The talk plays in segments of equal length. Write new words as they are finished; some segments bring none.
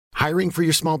Hiring for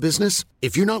your small business?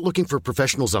 If you're not looking for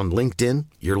professionals on LinkedIn,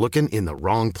 you're looking in the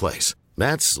wrong place.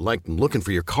 That's like looking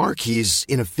for your car keys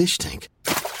in a fish tank.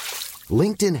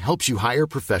 LinkedIn helps you hire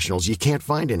professionals you can't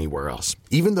find anywhere else,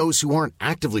 even those who aren't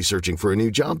actively searching for a new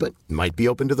job but might be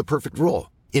open to the perfect role.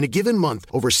 In a given month,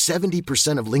 over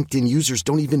 70% of LinkedIn users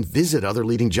don't even visit other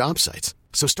leading job sites.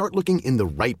 So start looking in the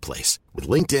right place. With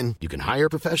LinkedIn, you can hire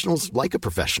professionals like a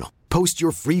professional. Post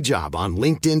your free job on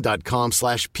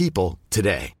linkedin.com/people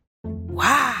today.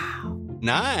 Wow.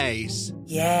 Nice.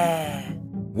 Yeah.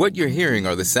 What you're hearing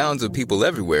are the sounds of people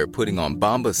everywhere putting on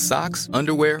Bombas socks,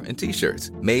 underwear, and T-shirts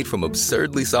made from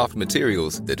absurdly soft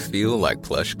materials that feel like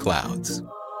plush clouds.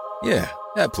 Yeah,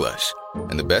 that plush.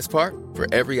 And the best part? For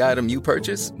every item you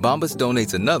purchase, Bombas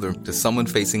donates another to someone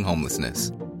facing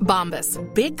homelessness. Bombas.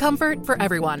 Big comfort for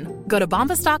everyone. Go to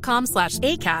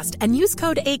bombas.com/ACAST and use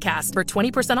code ACAST for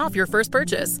 20% off your first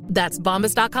purchase. That's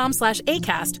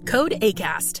bombas.com/ACAST. Code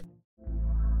ACAST.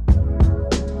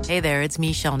 Hey there, it's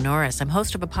Michelle Norris. I'm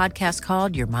host of a podcast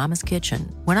called Your Mama's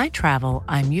Kitchen. When I travel,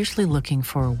 I'm usually looking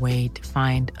for a way to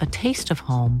find a taste of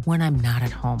home when I'm not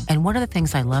at home. And one of the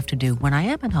things I love to do when I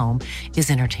am at home is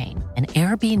entertain. And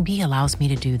Airbnb allows me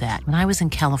to do that. When I was in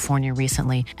California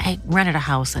recently, I rented a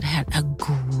house that had a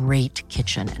great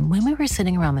kitchen. And when we were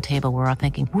sitting around the table, we were all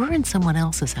thinking, we're in someone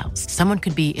else's house. Someone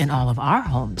could be in all of our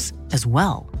homes as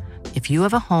well. If you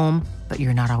have a home, but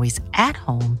you're not always at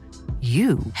home,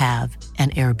 you have an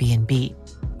Airbnb.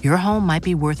 Your home might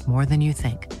be worth more than you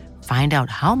think. Find out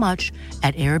how much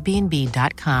at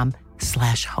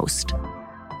airbnb.com/host.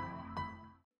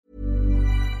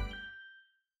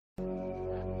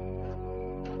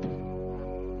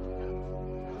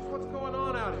 What's going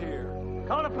on out here?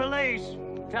 Call the police.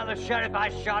 Tell the sheriff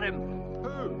I shot him.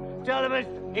 Who? Tell him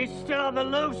he's still on the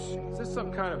loose. Is this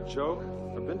some kind of joke?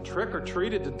 I've been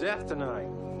trick-or-treated to death tonight.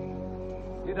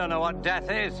 You don't know what death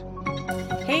is.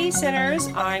 Hey sinners,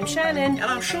 I'm Shannon. And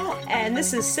I'm Sean. And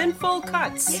this is Sinful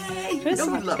Cuts. Yay! You know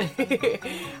we love it.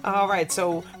 All right,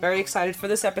 so very excited for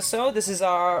this episode. This is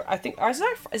our, I think, is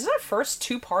this our first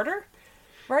two-parter?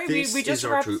 Right? This we just is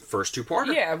our first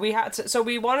two-parter. Yeah, we had to, so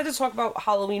we wanted to talk about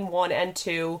Halloween 1 and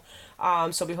 2.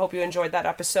 So we hope you enjoyed that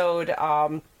episode.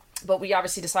 But we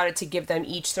obviously decided to give them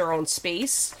each their own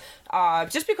space.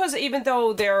 Just because even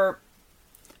though they're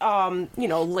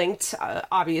linked,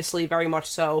 obviously, very much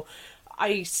so.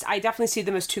 I definitely see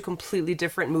them as two completely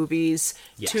different movies,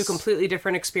 yes. Two completely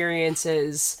different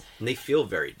experiences. And they feel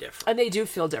very different. And they do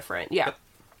feel different, yeah.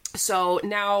 So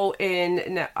now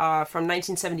from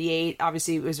 1978,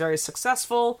 obviously it was very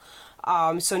successful.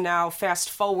 So now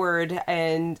fast forward,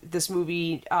 and this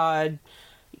movie,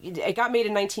 it got made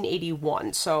in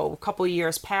 1981, so a couple of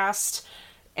years passed.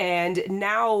 And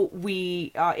now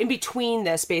we, in between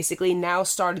this, basically, now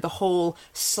started the whole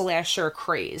slasher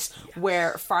craze, yes.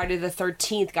 Where Friday the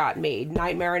 13th got made,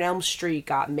 Nightmare on Elm Street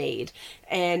got made,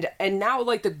 and now,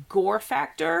 like, the gore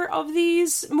factor of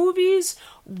these movies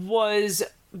was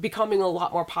becoming a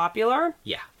lot more popular.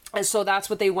 Yeah. And so that's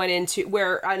what they went into,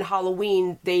 where on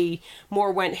Halloween, they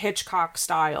more went Hitchcock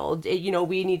style.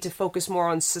 We need to focus more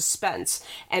on suspense,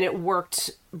 and it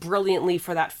worked brilliantly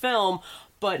for that film.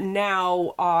 But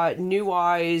now, new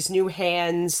eyes, new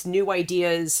hands, new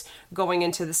ideas going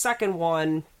into the second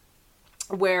one,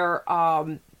 where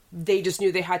they just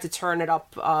knew they had to turn it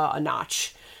up a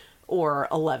notch, or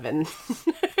 11.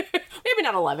 Maybe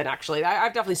not 11, actually.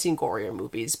 I've definitely seen gorier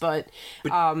movies, but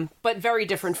very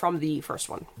different from the first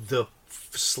one. The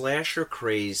slasher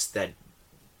craze that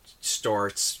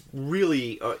starts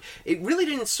really... it really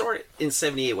didn't start in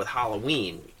 78 with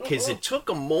Halloween, because it took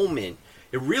a moment...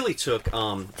 It really took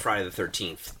Friday the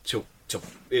 13th to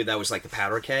that was like the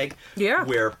powder keg, yeah,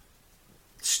 where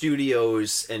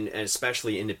studios and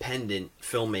especially independent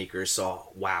filmmakers saw,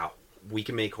 wow, we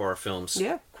can make horror films,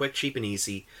 quick, cheap, and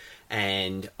easy,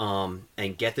 and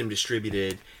get them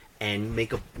distributed and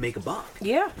make a buck.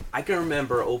 Yeah, I can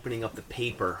remember opening up the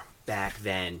paper back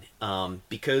then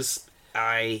because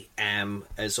I am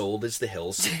as old as the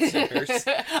hills.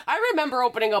 I remember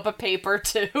opening up a paper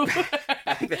too,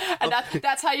 and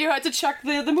that's how you had to check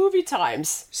the movie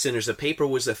times. Sinners, the paper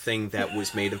was a thing that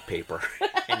was made of paper,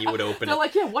 and you would open it. They're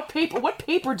like, yeah, what paper? What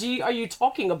paper are you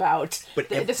talking about? But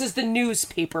this is the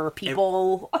newspaper,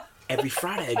 people. Every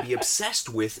Friday, I'd be obsessed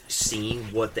with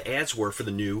seeing what the ads were for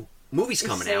the new movies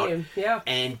coming out. Yeah.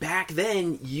 And back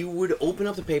then, you would open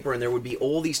up the paper, and there would be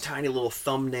all these tiny little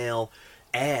thumbnail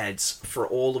ads for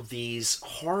all of these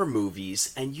horror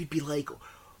movies, and you'd be like,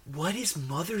 what is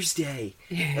Mother's Day?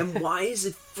 And why is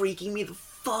it freaking me the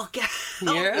fuck out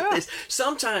with this?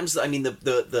 Sometimes, I mean,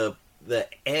 the the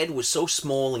Ed was so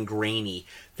small and grainy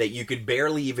that you could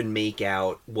barely even make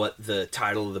out what the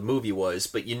title of the movie was,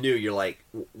 but you knew, you're like,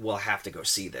 we'll have to go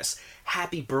see this.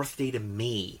 Happy Birthday to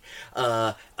Me,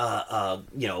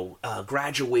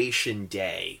 Graduation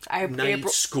Day, Night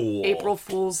School, April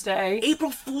Fool's Day.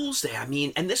 April Fool's Day. I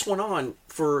mean, and this went on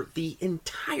for the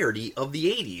entirety of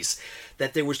the 80s,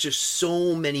 that there was just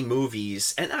so many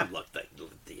movies, and look,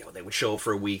 they would show up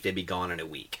for a week, they'd be gone in a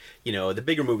week. The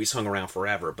bigger movies hung around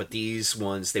forever, but these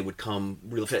ones, they would come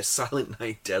real fast. Silent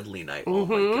Night, Deadly Night. Oh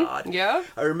my God. Yeah.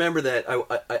 I remember that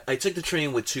I took the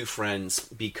train with two friends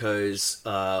because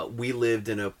we lived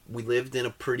in a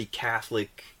pretty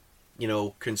Catholic,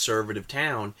 conservative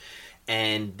town,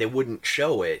 and they wouldn't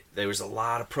show it. There was a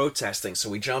lot of protesting, so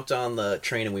we jumped on the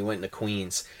train and we went into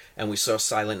Queens, and we saw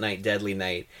Silent Night, Deadly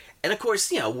Night. And of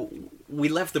course, we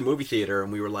left the movie theater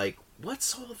and we were like,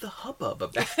 what's all the hubbub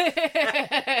about?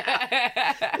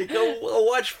 I'll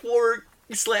watch 4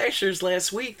 slashers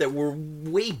last week that were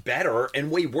way better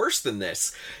and way worse than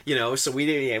this, so we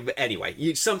didn't.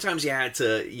 Anyway, sometimes you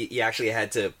actually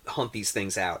had to hunt these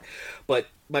things out. But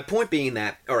my point being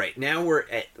that, all right, now we're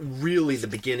at really the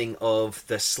beginning of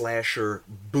the slasher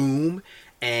boom,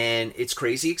 and it's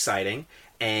crazy exciting,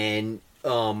 and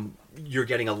you're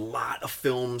getting a lot of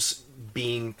films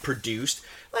being produced.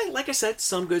 Like I said,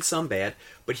 some good, some bad.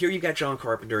 But here you got John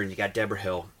Carpenter and you got Deborah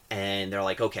Hill, and they're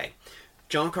like, okay,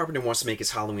 John Carpenter wants to make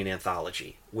his Halloween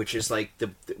anthology, which is like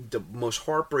the most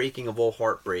heartbreaking of all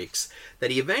heartbreaks,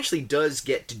 that he eventually does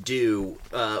get to do,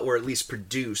 or at least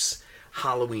produce,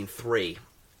 Halloween 3,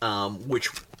 which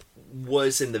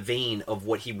was in the vein of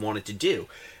what he wanted to do.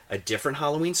 A different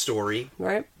Halloween story.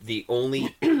 Right. The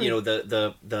only,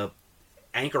 the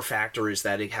anchor factor is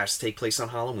that it has to take place on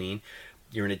Halloween.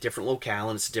 You're in a different locale,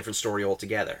 and it's a different story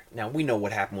altogether. Now, we know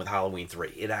what happened with Halloween 3.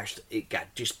 It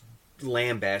got just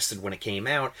lambasted when it came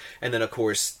out, and then, of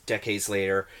course, decades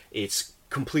later, it's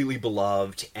completely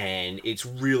beloved, and it's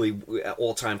really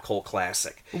all-time cult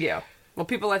classic. Yeah. Well,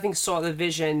 people, I think, saw the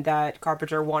vision that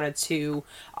Carpenter wanted to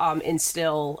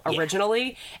instill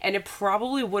originally, and it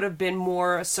probably would have been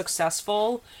more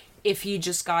successful if he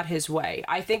just got his way.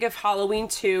 I think if Halloween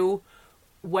 2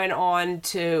 went on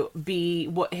to be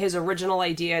what his original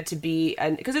idea to be,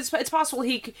 and because it's possible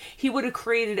he would have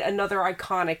created another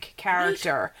iconic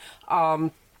character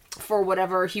for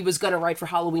whatever he was going to write for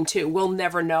Halloween 2. We'll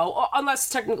never know, unless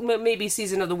technically maybe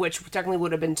Season of the Witch technically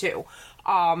would have been 2.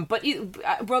 But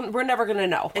we're never going to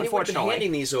know, and unfortunately.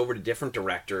 Handing these over to different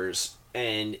directors,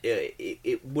 and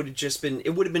it would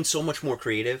have been so much more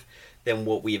creative than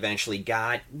what we eventually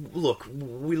got. Look,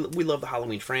 we love the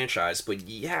Halloween franchise, but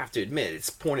you have to admit, it's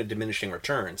point of diminishing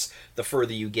returns the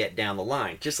further you get down the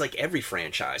line. Just like every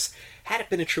franchise. Had it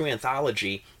been a true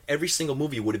anthology, every single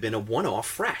movie would have been a one-off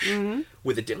fresh. Mm-hmm.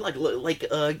 With a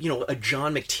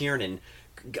John McTiernan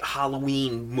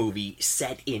Halloween movie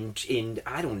set in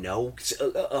I don't know,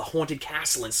 a haunted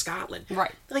castle in Scotland.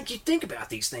 Right. Like, you think about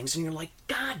these things and you're like,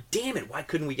 God damn it, why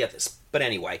couldn't we get this? But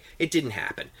anyway, it didn't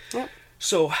happen. Yep.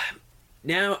 So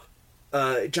now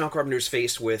John Carpenter's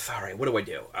faced with, all right, what do I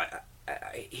do?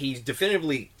 He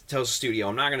definitively tells the studio,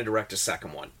 I'm not going to direct a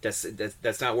second one.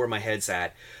 That's not where my head's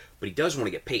at. But he does want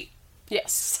to get paid.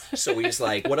 Yes. So he's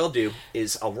like, what I'll do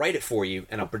is I'll write it for you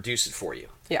and I'll produce it for you.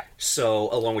 Yeah.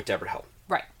 So, along with Deborah Hill.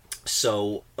 Right.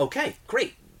 So, okay,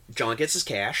 great. John gets his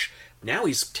cash. Now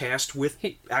he's tasked with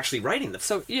actually writing the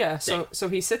thing. So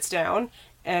he sits down,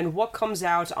 and what comes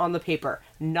out on the paper?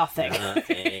 Nothing.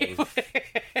 Nothing.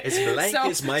 As blank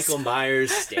as Michael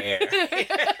Myers' stare.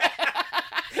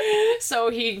 So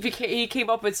he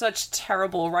came up with such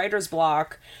terrible writer's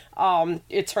block.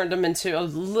 It turned him into a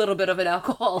little bit of an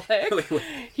alcoholic. Wait.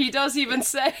 He does even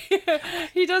say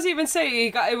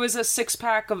it was a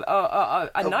 6-pack of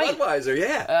a night. Budweiser,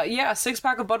 yeah.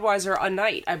 6-pack of Budweiser a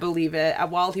night, I believe it,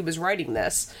 while he was writing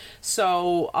this.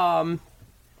 So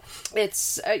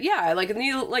it's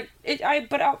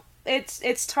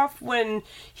it's tough when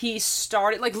he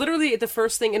started, like, literally the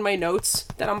first thing in my notes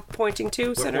that I'm pointing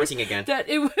to. We're pointing again.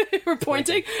 We're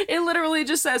pointing. It literally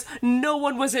just says no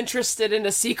one was interested in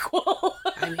a sequel.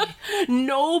 I mean,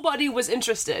 nobody was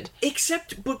interested,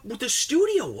 but the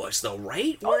studio was, though,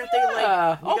 right? Weren't they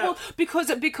like? Because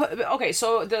okay,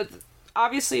 so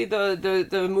obviously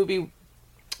the movie.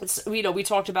 We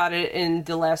talked about it in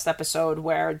the last episode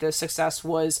where the success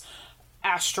was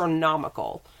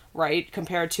astronomical. Right,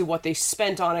 compared to what they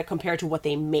spent on it, compared to what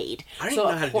they made. I don't even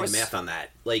know how to do math on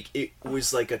that. Like, it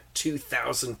was like a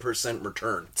 2,000%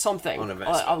 return. Something on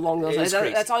investment. Along those lines.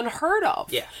 That's unheard of.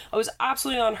 Yeah, it was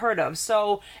absolutely unheard of.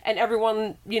 So, and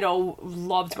everyone,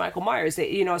 loved Michael Myers.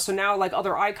 So now, like,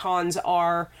 other icons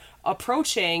are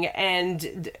approaching,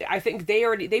 and I think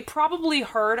they probably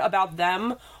heard about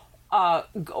them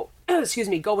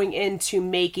going into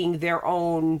making their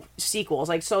own sequels.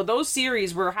 Like, so those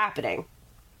series were happening.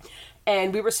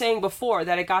 And we were saying before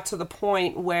that it got to the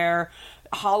point where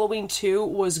Halloween 2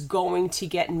 was going to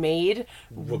get made.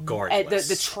 Regardless.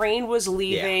 The train was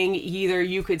leaving. Yeah. Either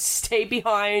you could stay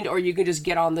behind or you could just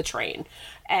get on the train.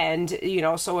 And, you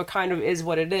know, so it kind of is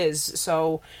what it is.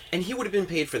 So, and he would have been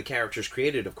paid for the characters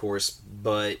created, of course,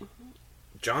 but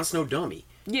John's no dummy.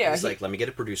 Yeah, he's like, let me get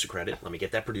a producer credit. Let me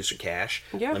get that producer cash.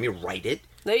 Yeah. Let me write it.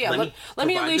 Yeah, let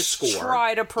me at least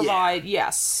try to provide,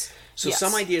 yes. So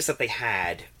some ideas that they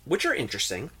had, which are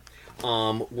interesting,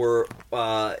 were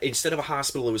instead of a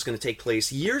hospital, it was going to take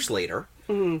place years later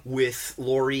with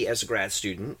Laurie as a grad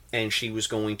student, and she was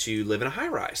going to live in a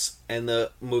high-rise, and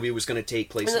the movie was going to take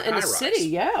place in a high-rise. City,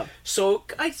 yeah. So,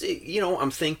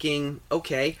 I'm thinking,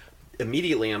 okay,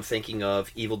 immediately I'm thinking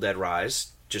of Evil Dead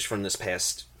Rise, just from this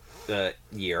past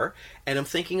year, and I'm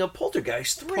thinking of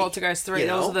Poltergeist 3. Poltergeist 3,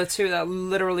 those are the two that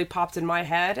literally popped in my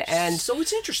head, and so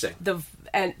it's interesting.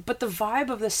 But the vibe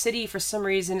of the city, for some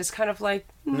reason, is kind of like...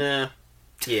 Nah.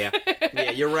 Yeah,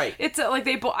 you're right. It's like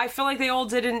I feel like they all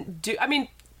didn't do... I mean,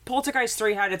 Poltergeist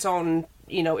 3 had its own,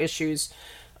 issues,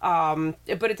 but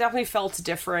it definitely felt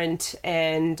different,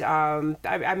 and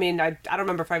I mean, I don't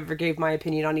remember if I ever gave my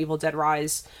opinion on Evil Dead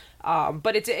Rise,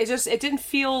 but it didn't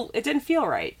feel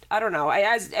right. I don't know.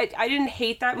 I didn't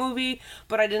hate that movie,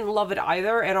 but I didn't love it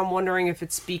either, and I'm wondering if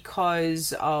it's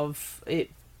because of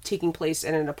it taking place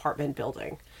in an apartment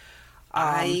building.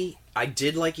 I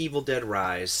did like Evil Dead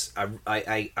Rise.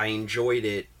 I enjoyed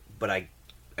it, but I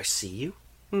see you.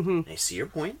 Mm-hmm. I see your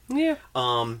point. Yeah.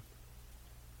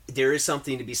 There is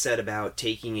something to be said about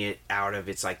taking it out of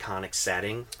its iconic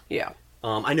setting. Yeah.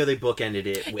 I know they bookended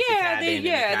it with the cabin.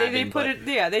 They put it.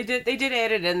 Yeah, they did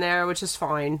add it in there, which is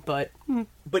fine. But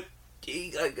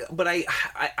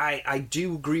I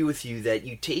do agree with you that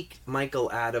you take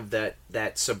Michael out of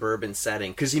that suburban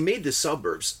setting, because he made the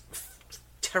suburbs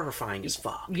terrifying as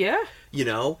fuck. Yeah.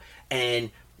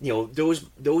 And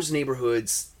those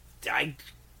neighborhoods, I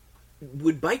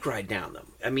would bike ride down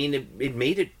them. I mean, it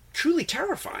made it truly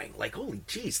terrifying. Like, holy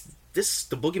jeez,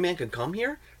 the boogeyman can come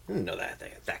here? I didn't know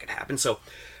that could happen. So,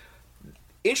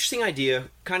 interesting idea.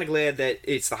 Kind of glad that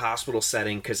it's the hospital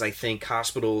setting, because I think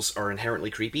hospitals are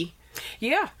inherently creepy.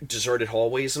 Yeah. Deserted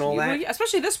hallways and all that.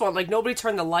 Especially this one. Like, nobody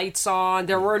turned the lights on.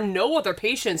 There were no other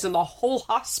patients in the whole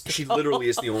hospital. She literally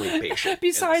is the only patient.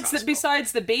 besides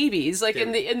the babies, like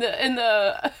in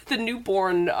the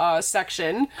newborn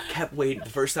section. I kept waiting. The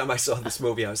first time I saw this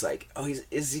movie, I was like, "Oh,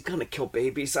 is he gonna kill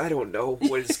babies? I don't know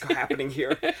what is happening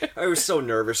here." I was so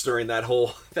nervous during that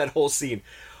whole scene.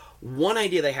 One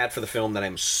idea they had for the film that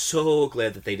I'm so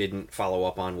glad that they didn't follow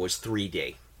up on was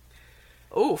 3D.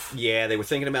 Oof. Yeah, they were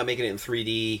thinking about making it in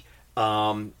 3D.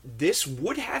 This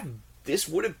would have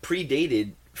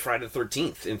predated Friday the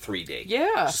 13th in 3D.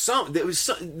 Yeah.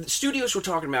 Studios were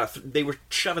talking about, they were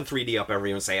shoving 3D up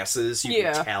everyone's asses. You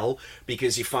can tell,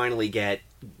 because you finally get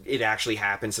it actually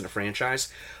happens in a franchise.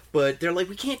 But they're like,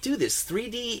 we can't do this.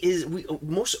 3D is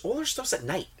all our stuff's at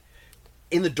night,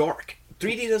 in the dark.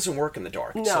 3D doesn't work in the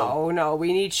dark. No,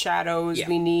 we need shadows. Yeah.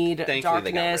 We need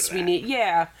darkness. We need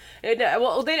they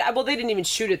didn't even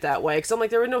shoot it that way, because I'm like,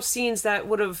 there were no scenes that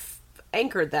would have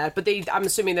anchored that. But I'm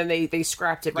assuming then they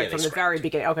scrapped it from the very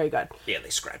beginning. Okay, good. Yeah, they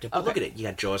scrapped it. But look at it. You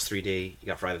got Jaws 3D. You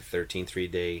got Friday the 13th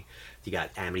 3D. You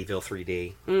got Amityville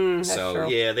 3D. That's true.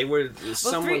 Yeah, they were.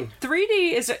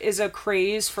 3D is a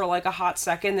craze for like a hot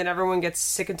second, then everyone gets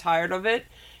sick and tired of it.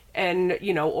 And,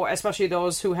 or especially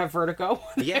those who have vertigo.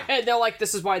 Yeah. And they're like,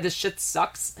 this is why this shit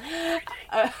sucks.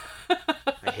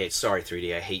 Sorry,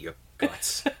 3D, I hate your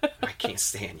guts. I can't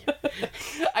stand you.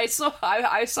 I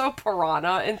saw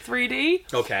Piranha in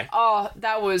 3D. Okay. Oh,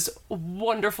 that was a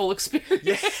wonderful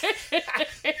experience.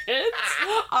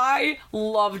 I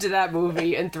loved that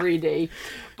movie in 3D.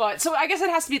 But, so I guess it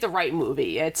has to be the right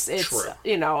movie. It's True.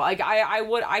 Like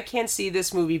I can't see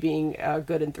this movie being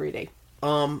good in 3D.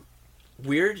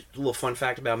 Weird little fun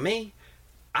fact about me.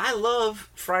 I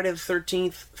love Friday the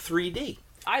 13th 3D.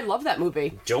 I love that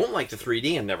movie. Don't like the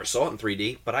 3D and never saw it in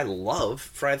 3D, but I love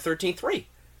Friday the 13th 3.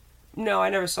 No,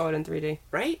 I never saw it in 3D.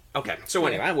 Right? Okay. So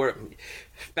anyway, we're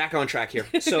back on track here.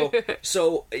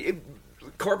 So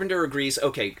Carpenter agrees,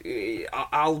 okay,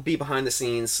 I'll be behind the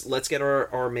scenes. Let's get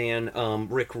our man,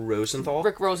 Rick Rosenthal.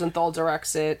 Rick Rosenthal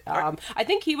directs it. I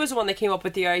think he was the one that came up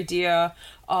with the idea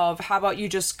of, how about you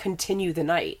just continue the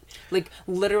night? Like,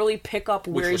 literally pick up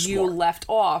where you left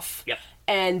off. Yep.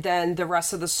 And then the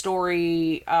rest of the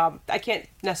story, I can't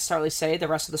necessarily say the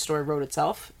rest of the story wrote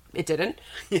itself. it didn't.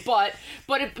 But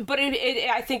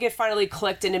I think it finally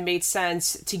clicked and it made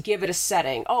sense to give it a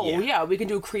setting. Oh yeah, we can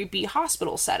do a creepy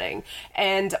hospital setting,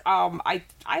 and I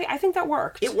think that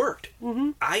worked. It worked.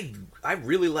 Mm-hmm. I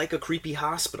really like a creepy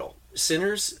hospital.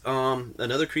 Sinners,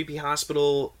 another creepy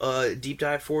hospital deep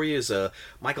dive for you is a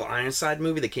Michael Ironside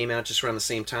movie that came out just around the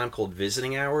same time called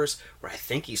Visiting Hours, where I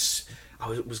think I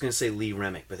was going to say Lee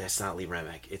Remick, but that's not Lee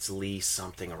Remick. It's Lee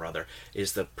something or other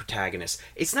is the protagonist.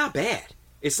 It's not bad.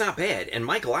 It's not bad. And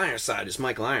Michael Ironside is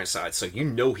Michael Ironside, so you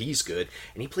know he's good.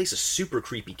 And he plays a super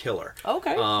creepy killer.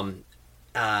 Okay.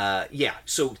 Yeah,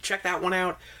 so check that one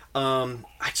out.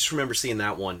 I just remember seeing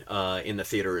that one in the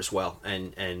theater as well.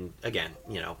 And again,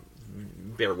 you know,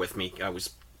 bear with me. I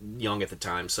was young at the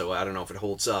time, so I don't know if it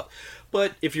holds up.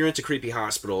 But if you're into creepy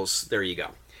hospitals, there you go.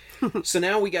 So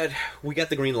now we got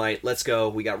the green light. Let's go.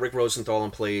 We got Rick Rosenthal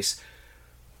in place.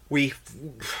 We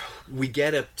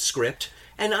get a script,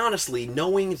 and honestly,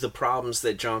 knowing the problems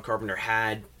that John Carpenter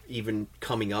had, even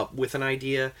coming up with an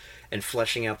idea and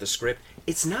fleshing out the script,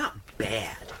 it's not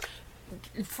bad.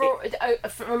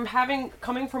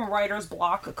 Coming from writer's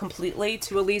block completely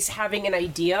to at least having an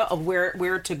idea of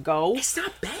where to go. It's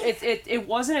not bad. It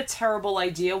wasn't a terrible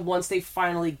idea once they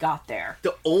finally got there.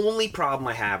 The only problem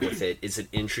I have with it is it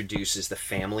introduces the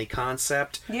family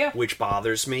concept, which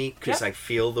bothers me because I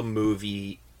feel the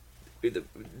movie, the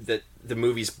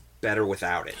movie's better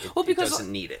without it. It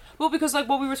doesn't need it. Well, because like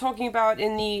what we were talking about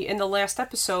in the last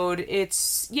episode,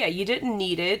 it's you didn't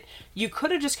need it. You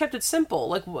could have just kept it simple,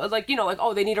 like you know, like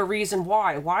oh, they need a reason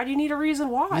why. Why do you need a reason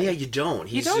why? Yeah, you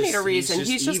don't. You don't need a reason.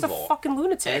 He's just a fucking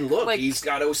lunatic. And look, he's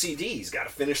got OCD. He's got to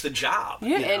finish the job.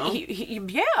 Yeah, you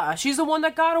know? and she's the one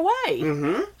that got away.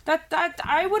 Mm-hmm. That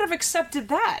I would have accepted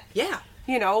that. Yeah.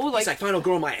 You know, like he's like, fine, I'll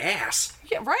grow my ass.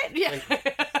 Yeah, right. Yeah.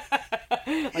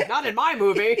 Like not in my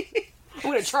movie. I'm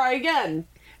gonna try again.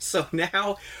 So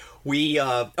now we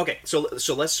okay. So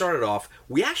let's start it off.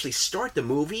 We actually start the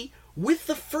movie with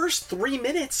the first 3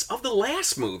 minutes of the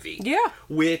last movie. Yeah.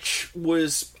 Which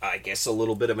was, I guess, a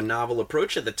little bit of a novel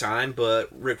approach at the time. But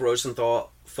Rick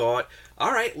Rosenthal thought,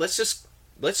 all right, let's just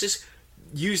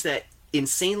use that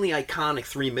insanely iconic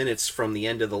 3 minutes from the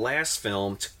end of the last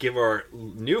film to give our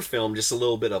new film just a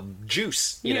little bit of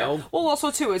juice, you know? Well,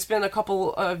 also, too, it's been a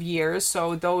couple of years,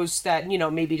 so those that, you know,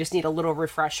 maybe just need a little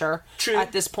refresher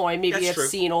at this point, maybe have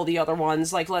seen all the other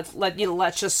ones, like,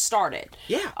 let's just start it.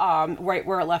 Yeah. Right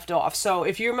where it left off. So,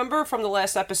 if you remember from the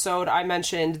last episode, I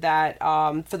mentioned that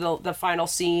for the final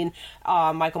scene,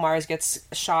 Michael Myers gets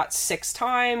shot 6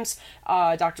 times.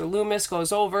 Dr. Loomis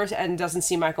goes over and doesn't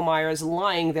see Michael Myers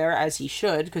lying there, as he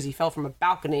should, because he fell from a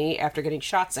balcony after getting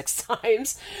shot 6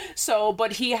 times. So,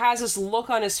 but he has this look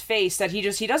on his face that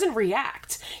he doesn't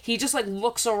react. He just like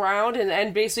looks around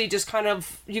and basically just kind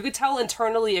of, you could tell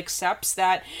internally accepts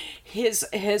that his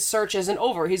search isn't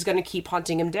over. He's going to keep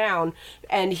hunting him down,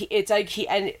 and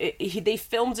they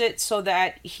filmed it so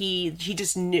that he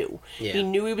just knew. Yeah. He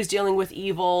knew he was dealing with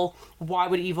evil. Why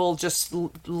would evil just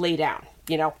lay down,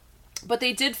 you know? But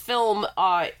they did film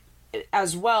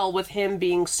as well with him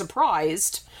being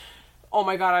surprised. Oh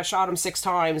my god, I shot him 6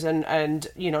 times and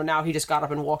you know, now he just got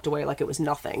up and walked away like it was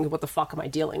nothing. What the fuck am I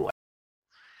dealing with?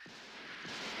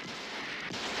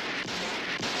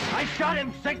 I shot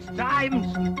him 6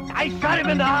 times. I shot him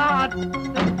in the heart.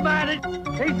 This man,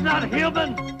 he's not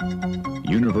human.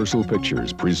 Universal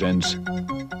Pictures presents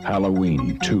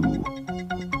Halloween 2.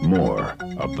 More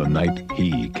of the night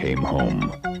he came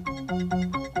home.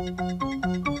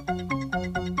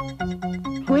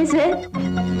 Who is it?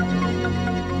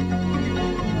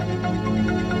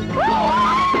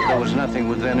 There was nothing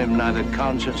within him, neither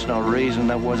conscience nor reason,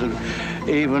 that wasn't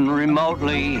even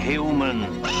remotely human.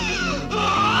 Is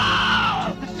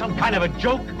this some kind of a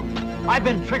joke? I've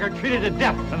been trick-or-treated to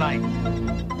death tonight.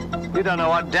 You don't know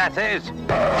what death is.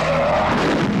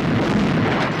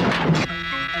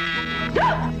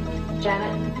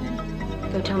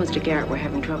 Janet, go tell Mr. Garrett we're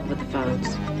having trouble with the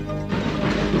phones.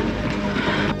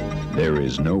 There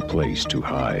is no place to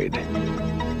hide.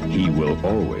 He will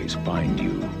always find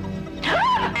you.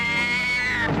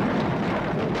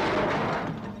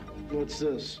 What's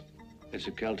this? It's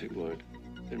a Celtic word.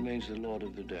 It means the Lord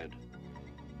of the Dead.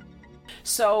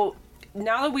 So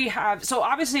now that we have... So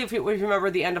obviously, if you remember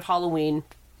the end of Halloween,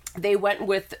 they went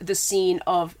with the scene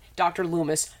of Dr.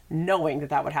 Loomis knowing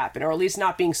that would happen, or at least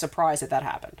not being surprised that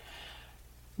happened.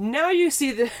 Now you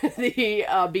see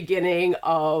the beginning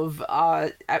of...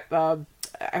 I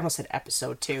almost said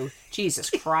episode 2.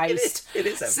 Jesus Christ. it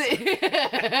is episode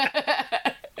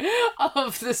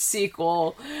of the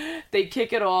sequel. They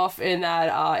kick it off in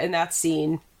that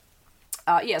scene.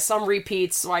 some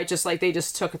repeats, right? Just like they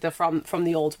just took it from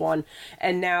the old one,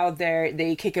 and now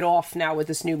they kick it off now with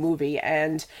this new movie.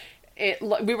 And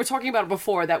we were talking about it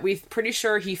before that we're pretty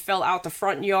sure he fell out the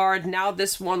front yard. Now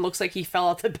this one looks like he fell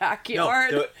out the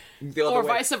backyard, the other or way.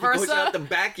 vice versa. He goes out the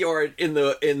backyard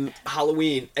in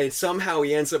Halloween, and somehow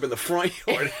he ends up in the front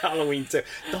yard in Halloween too.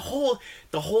 The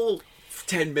whole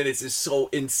 10 minutes is so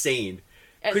insane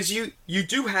because you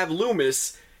do have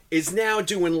Loomis is now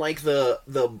doing like the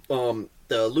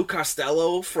Lou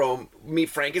Costello from Meet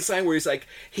Frankenstein, where he's like,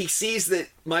 he sees that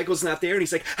Michael's not there, and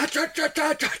he's like,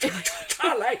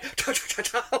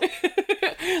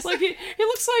 like he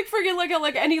looks like friggin'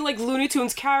 like any like Looney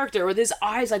Tunes character with his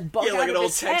eyes like bug out like an of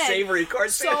old his Tex head. Avery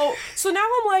cartoon. So now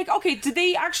I'm like, okay, did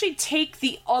they actually take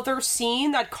the other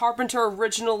scene that Carpenter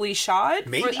originally shot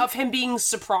of him being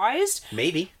surprised?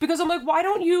 Maybe. Because I'm like, why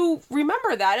don't you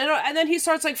remember that? And then he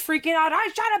starts like freaking out. I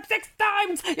shot him 6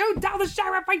 times. You tell the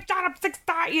sheriff I shot him 6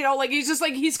 times. You know, like he's just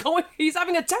like he's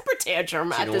having a temper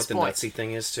tantrum at this point. You know what the nutsy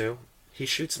thing is too? He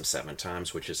shoots him 7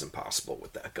 times, which is impossible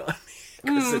with that gun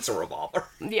because it's a revolver.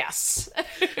 Yes.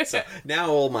 So now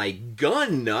all my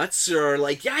gun nuts are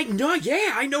like, I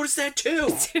noticed that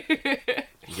too.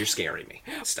 You're scaring me.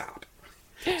 Stop.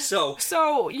 So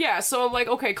I'm like,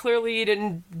 okay, clearly you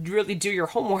didn't really do your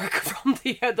homework from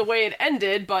the way it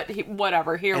ended, but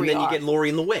whatever. Here we are. And then you get Laurie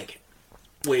in the wig,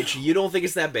 which you don't think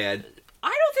is that bad. I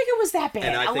don't think it was that bad.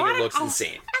 And I think it looks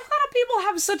insane. A lot of people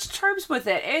have such terms with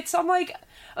it. I'm like,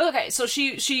 okay, so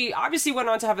she obviously went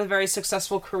on to have a very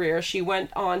successful career. She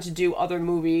went on to do other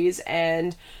movies,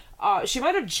 and she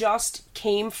might have just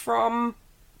came from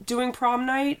doing Prom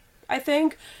Night, I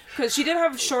think, because she did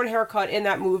have a short haircut in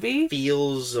that movie.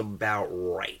 Feels about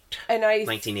right. And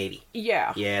 1980.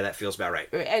 Yeah. Yeah, that feels about right.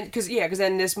 And because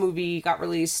then this movie got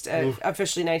released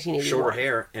officially 1981. Shorter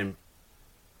hair and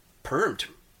permed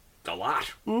a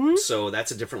lot. Mm-hmm. So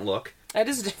that's a different look. That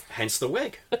is different. Hence the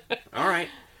wig. All right.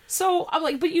 So I'm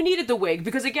like, but you needed the wig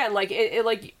because again, like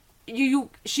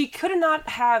she could not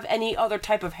have any other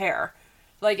type of hair.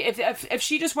 Like if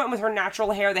she just went with her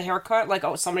natural hair, the haircut, like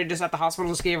somebody just at the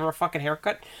hospital just gave her a fucking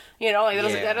haircut, you know, like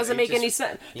that doesn't make any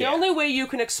sense. The only way you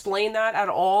can explain that at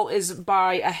all is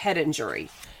by a head injury.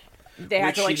 They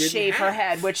had to like shave her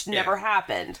head, which never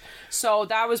happened. So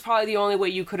that was probably the only way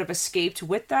you could have escaped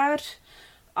with that.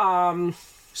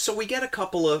 So we get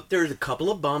there's a couple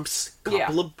of bumps,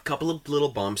 couple of little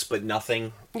bumps, but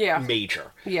nothing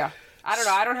major. Yeah. I don't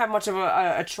know. I don't have much of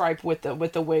a tripe with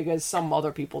the wig as some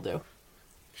other people do.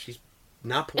 She's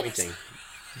not pointing,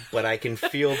 but I can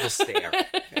feel the stare,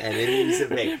 and it is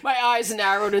amazing. My eyes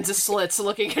narrowed into slits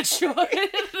looking at you.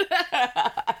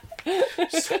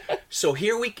 So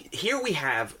here we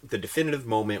have the definitive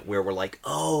moment where we're like,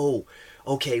 oh,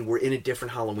 okay, we're in a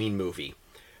different Halloween movie.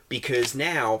 Because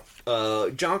now,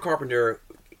 John Carpenter,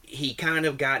 he kind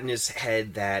of got in his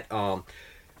head that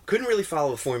couldn't really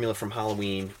follow the formula from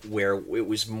Halloween, where it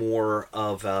was more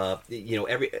of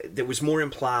there was more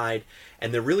implied,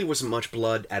 and there really wasn't much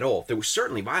blood at all. There was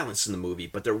certainly violence in the movie,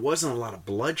 but there wasn't a lot of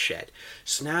bloodshed.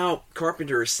 So now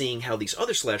Carpenter is seeing how these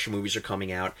other slasher movies are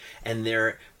coming out, and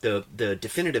they're the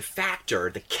definitive factor,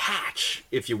 the catch,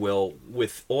 if you will,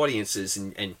 with audiences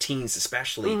and teens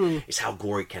especially, is how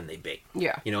gory can they be?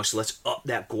 Yeah. You know, so let's up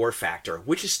that gore factor,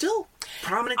 which is still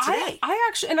prominent today.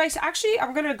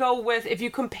 I'm gonna go with, if you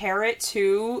compare it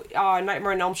to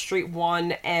Nightmare on Elm Street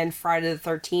 1 and Friday the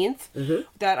 13th,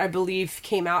 that I believe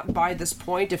came out by this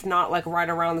point, if not like right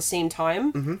around the same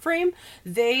time frame.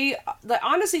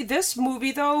 Honestly, this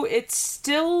movie though, it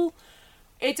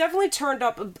definitely turned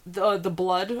up the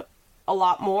blood a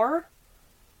lot more,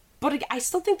 but I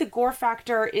still think the gore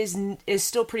factor is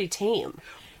still pretty tame,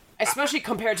 especially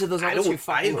compared to those other two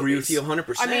fucking I agree movies. with you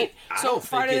 100%.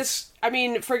 I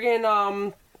mean,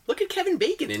 friggin' look at Kevin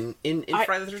Bacon in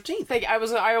Friday the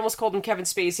 13th. I almost called him Kevin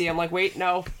Spacey. I'm like, wait,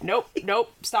 nope,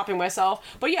 stopping myself.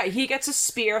 But yeah, he gets a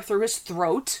spear through his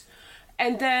throat,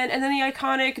 and then the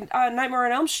iconic Nightmare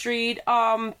on Elm Street.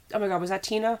 Oh my God, was that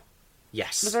Tina?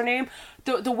 Yes. Was her name?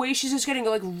 The way she's just getting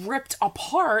like ripped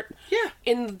apart. Yeah.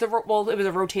 In it was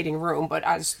a rotating room, but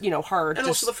as you know, her. And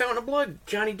also the Fountain of Blood,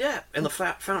 Johnny Depp, and the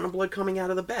Fountain of Blood coming out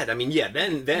of the bed. I mean,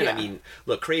 I mean,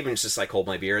 look, Craven's just like, hold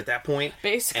my beer at that point.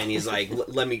 Basically. And he's like,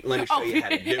 let me show you how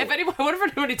to do it. What if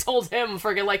anybody told him,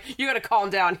 friggin' like, you gotta calm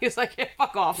down? He's like, yeah,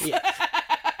 fuck off. Yeah.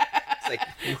 It's like,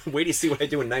 wait till you see what I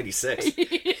do in 96.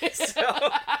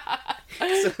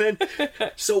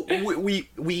 So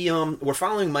we're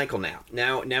following Michael now.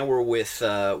 Now we're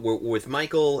with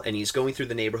Michael, and he's going through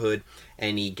the neighborhood,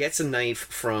 and he gets a knife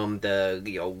from the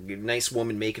nice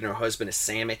woman making her husband a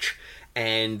sandwich,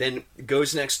 and then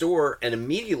goes next door and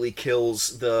immediately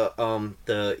kills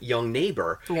the young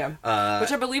neighbor. Yeah,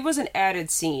 which I believe was an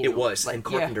added scene. It was, and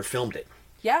Carpenter filmed it.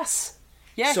 Yes.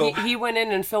 Yeah, So- he went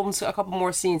in and filmed a couple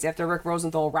more scenes after Rick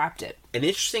Rosenthal wrapped it. An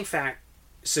interesting fact,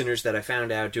 Sinners, that I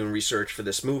found out doing research for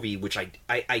this movie, which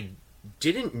I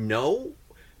didn't know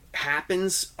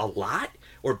happens a lot,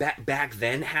 or back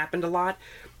then happened a lot.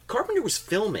 Carpenter was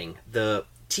filming the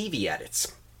TV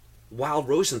edits while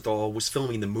Rosenthal was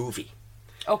filming the movie.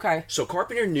 Okay. So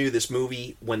Carpenter knew this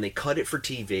movie, when they cut it for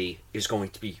TV, is going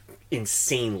to be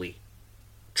insanely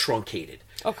truncated.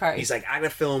 Okay. He's like, I gotta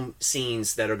film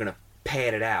scenes that are gonna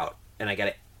pad it out, and I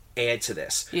gotta add to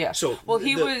this. Yeah. So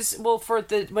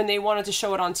when they wanted to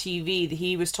show it on TV,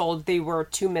 he was told they were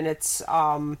 2 minutes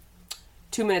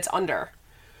under.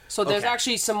 So there's Okay.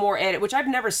 actually some more edit, which I've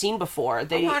never seen before.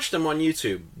 I watched them on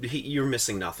YouTube. You're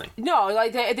missing nothing. No,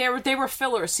 like they were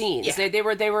filler scenes. Yeah.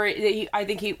 I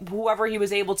think whoever he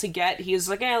was able to get, he was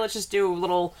like, yeah, let's just do a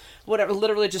little whatever,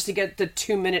 literally just to get the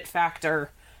 2 minute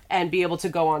factor and be able to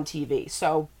go on TV.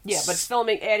 So yeah, but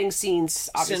adding scenes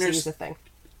obviously Sinners, is a thing.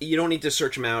 You don't need to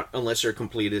search them out unless you're a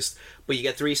completist. But you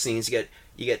get 3 scenes. You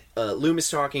get Loomis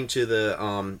talking to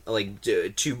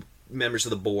the two members of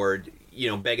the board,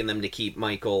 begging them to keep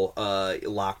Michael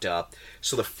locked up.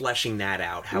 So they're fleshing that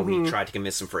out, how he tried to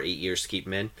convince him for 8 years to keep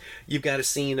him in. You've got a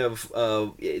scene of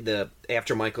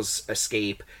after Michael's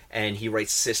escape, and he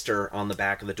writes sister on the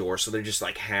back of the door. So they're just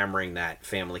like hammering that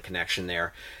family connection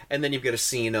there. And then you've got a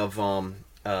scene of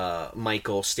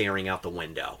Michael staring out the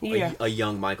window. Yeah. A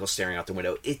young Michael staring out the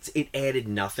window. It added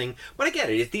nothing, but I get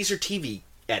it. These are TV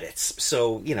edits,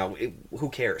 so who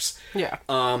cares? Yeah.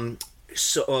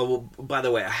 So, by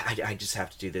the way, I just have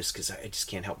to do this because I just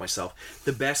can't help myself.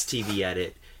 The best TV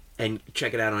edit, and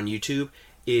check it out on YouTube,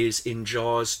 is in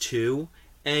Jaws 2.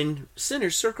 And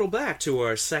Sinners, circle back to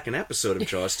our second episode of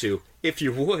Jaws 2, if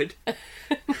you would.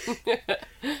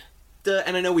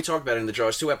 And I know we talked about it in the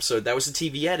Jaws 2 episode. That was a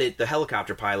TV edit, the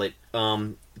helicopter pilot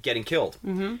getting killed.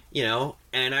 Mm-hmm.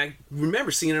 And I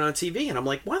remember seeing it on TV, and I'm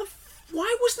like, why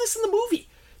wasn't this in the movie?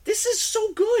 This is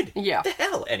so good. Yeah. What the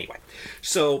hell? Anyway,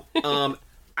 so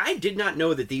I did not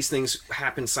know that these things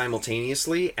happen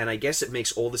simultaneously, and I guess it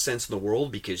makes all the sense in the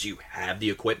world because you have the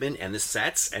equipment and the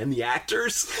sets and the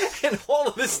actors and all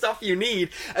of this stuff you need,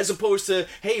 as opposed to,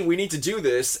 hey, we need to do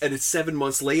this, and it's 7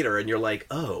 months later, and you're like,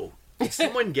 oh, did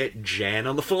someone get Jan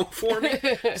on the phone for me?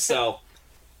 So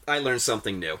I learned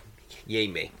something new. Yay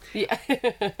me. Yeah.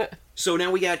 So now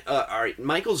we got, all right,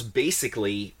 Michael's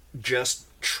basically just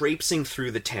traipsing through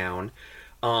the town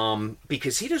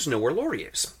because he doesn't know where Laurie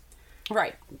is.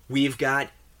 Right. We've got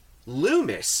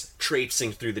Loomis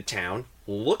traipsing through the town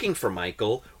looking for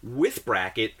Michael with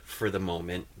Brackett for the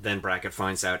moment. Then Brackett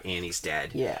finds out Annie's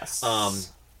dead. Yes.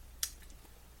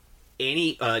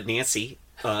 Nancy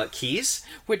Keys,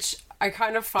 which I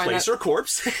kind of find plays her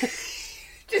corpse.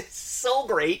 Just so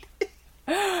great.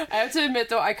 I have to admit,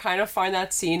 though, I kind of find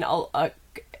that scene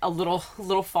a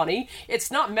little funny. It's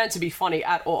not meant to be funny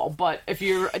at all, but if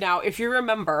you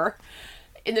remember,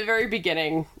 in the very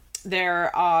beginning,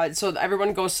 so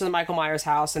everyone goes to the Michael Myers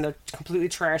house and they're completely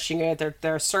trashing it.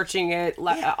 They're searching it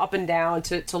up and down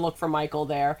to look for Michael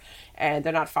there, and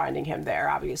they're not finding him there,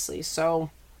 obviously. So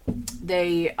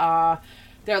they're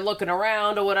looking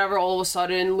around or whatever. All of a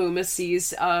sudden, Loomis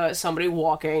sees somebody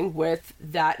walking with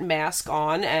that mask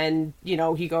on, and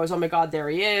he goes, "Oh my God, there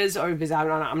he is!" Or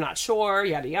I'm not sure,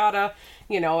 yada yada.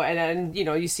 And then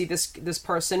you see this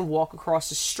person walk across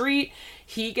the street.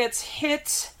 He gets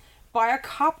hit by a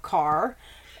cop car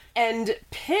and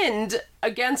pinned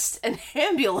against an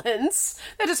ambulance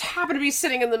that just happened to be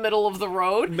sitting in the middle of the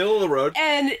road.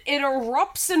 And it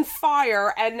erupts in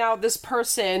fire, and now this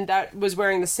person that was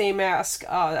wearing the same mask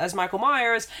as Michael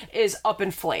Myers is up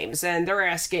in flames. And they're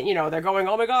asking, they're going,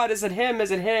 "Oh my God, is it him?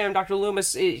 Is it him?" Dr.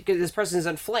 Loomis, this person's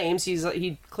in flames.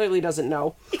 He clearly doesn't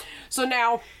know. So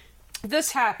now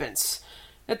this happens.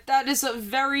 That is a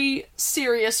very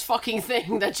serious fucking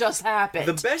thing that just happened.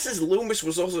 The best is Loomis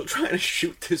was also trying to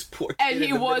shoot this poor kid and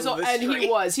he was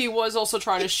also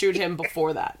trying to shoot him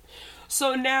before that.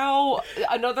 So now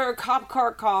another cop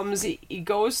car comes. He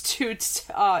goes to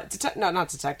not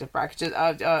Detective Brackett,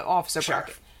 Officer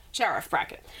Brackett, Sheriff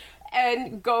Brackett,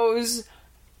 and goes,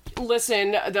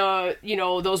 "Listen,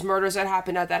 those murders that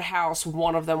happened at that house.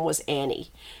 One of them was Annie."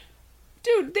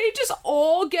 Dude, they just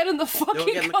all get in the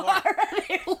fucking car.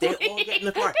 They all get in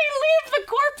the car. They leave the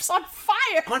corpse on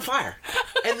fire.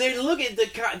 And they look at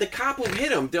the cop who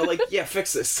hit him. They're like, "Yeah,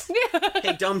 fix this.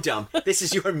 Hey, dum-dum, this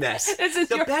is your mess."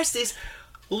 The best is,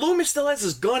 Loomis still has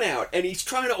his gun out, and he's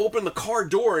trying to open the car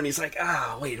door, and he's like,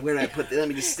 wait, where did I put this? Let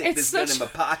me just stick this gun in my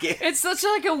pocket. It's such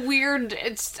like a weird,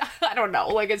 I don't know,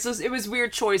 like it was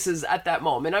weird choices at that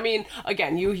moment. I mean,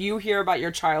 again, you hear about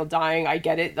your child dying, I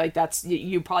get it, like that's,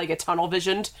 you probably get tunnel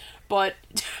visioned, but...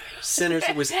 Sinners,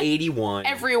 it was 81.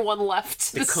 Everyone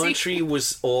left the country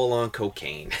was all on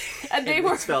cocaine. And they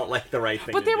it felt like the right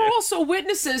thing but to they do. were also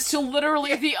witnesses to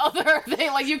literally the other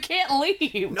thing, like you can't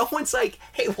leave. No one's like,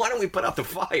 hey, why don't we put out the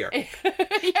fire?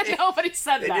 Yeah, nobody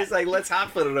said that. They're just like, let's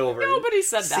hot foot it over. Nobody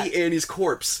said that. See Annie's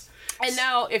corpse. And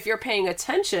now, if you're paying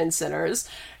attention, Sinners,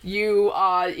 you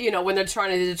when they're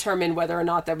trying to determine whether or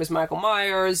not that was Michael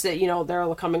Myers, that,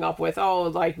 they're coming up with,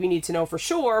 we need to know for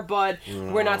sure, but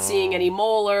we're not seeing any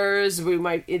molars. We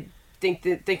might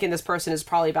thinking this person is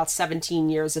probably about 17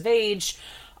 years of age.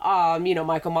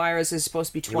 Michael Myers is supposed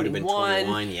to be 21. Would have been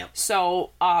 21, yeah. So,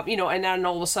 and then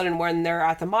all of a sudden when they're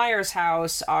at the Myers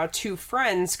house, two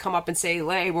friends come up and say,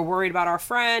 hey, we're worried about our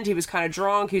friend. He was kind of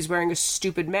drunk. He was wearing a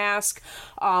stupid mask,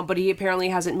 but he apparently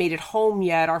hasn't made it home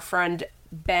yet. Our friend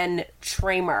Ben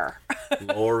Tramer.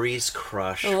 Laurie's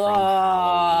crush from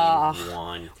Halloween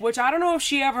 1. Which I don't know if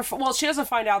she ever... Well, she doesn't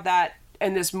find out that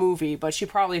in this movie, but she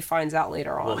probably finds out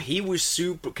later on. Well, he was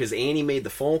super, because Annie made the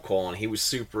phone call and he was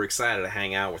super excited to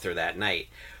hang out with her that night.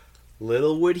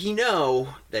 Little would he know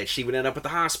that she would end up at the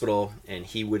hospital and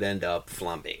he would end up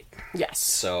flambéed. Yes.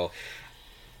 So,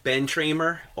 Ben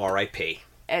Tramer, R.I.P.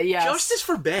 Yes. Justice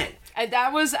for Ben. But I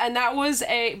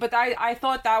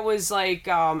thought that was like,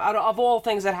 out of all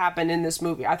things that happened in this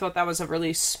movie, I thought that was a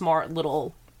really smart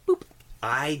little boop.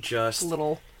 I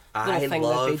love that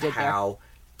they did how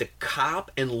the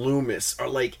cop and Loomis are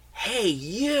like, hey,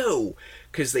 you,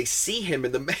 because they see him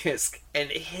in the mask and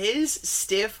his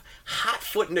stiff hot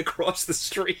footing across the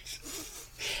street.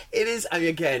 It is,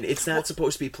 again, it's not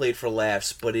supposed to be played for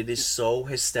laughs, but it is so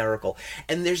hysterical.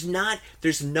 And there's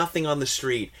nothing on the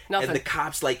street. Nothing. And the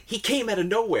cop's like, he came out of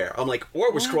nowhere. I'm like,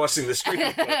 or was crossing the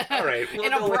street. But, all right.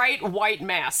 In a bright white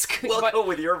mask. We'll go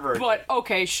with your version. But,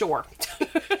 okay, sure.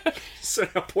 So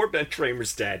now poor Ben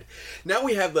Tramer's dead. Now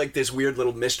we have like this weird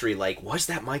little mystery, like, was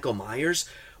that Michael Myers?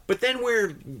 But then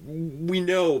we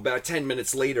know about 10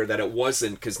 minutes later that it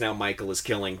wasn't, because now Michael is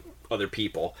killing other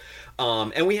people.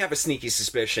 And we have a sneaky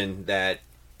suspicion that,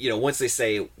 once they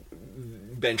say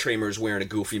Ben Tramer is wearing a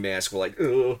goofy mask, we're like,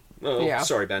 yeah,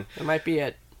 sorry, Ben. That might be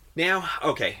it. Now,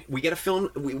 okay, we get a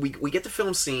film. We get the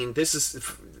film scene.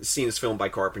 Scene is filmed by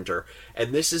Carpenter,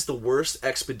 and this is the worst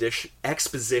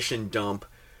exposition dump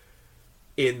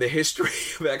in the history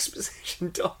of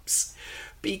exposition dumps,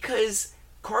 because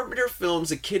Carpenter films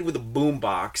a kid with a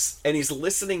boombox, and he's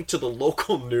listening to the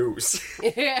local news.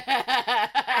 And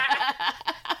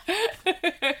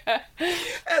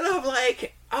I'm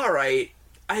like, all right.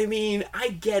 I mean, I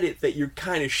get it that you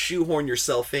kind of shoehorn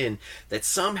yourself in, that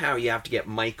somehow you have to get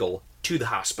Michael to the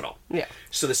hospital. Yeah.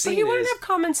 So the scene but you wouldn't have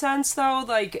common sense, though?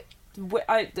 Like,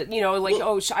 I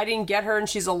didn't get her and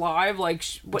she's alive. Like,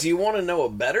 do you want to know a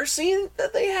better scene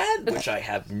that they had, which I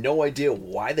have no idea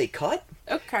why they cut?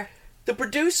 Okay. The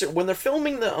producer, when they're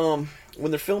filming the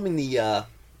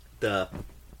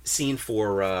scene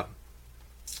for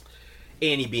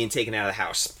Annie being taken out of the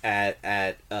house at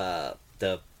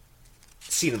the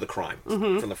scene of the crime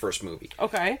from the first movie.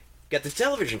 Okay. Got the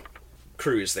television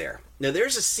crews there. Now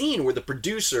there's a scene where the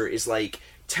producer is like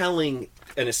telling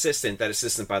an assistant, that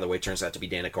assistant, by the way, turns out to be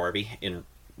Dana Carvey, in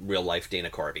real life Dana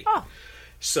Carvey. Oh.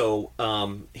 So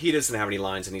he doesn't have any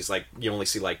lines, and he's like, you only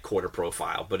see like quarter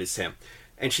profile, but it's him.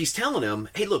 And she's telling him,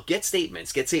 hey, look, get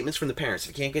statements from the parents.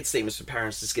 If you can't get statements from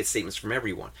parents, just get statements from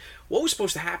everyone. What was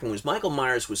supposed to happen was Michael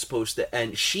Myers was supposed to,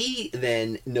 and she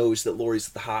then knows that Laurie's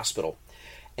at the hospital,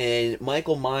 and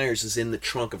Michael Myers is in the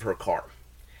trunk of her car.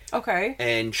 Okay.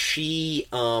 And she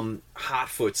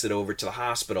hotfoots it over to the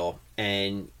hospital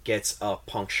and gets a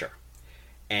puncture.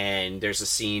 And there's a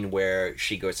scene where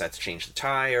she goes out to change the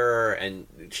tire, and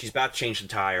she's about to change the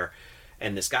tire,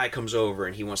 and this guy comes over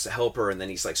and he wants to help her, and then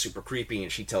he's like super creepy,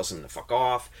 and she tells him to fuck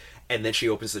off, and then she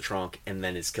opens the trunk and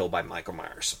then is killed by Michael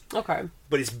Myers. Okay.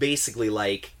 But it's basically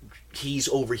like he's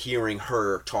overhearing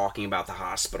her talking about the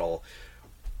hospital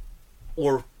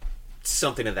or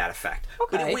something to that effect.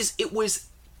 Okay. But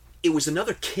it was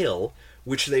another kill,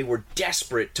 which they were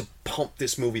desperate to pump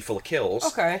this movie full of kills.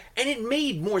 Okay. And it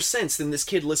made more sense than this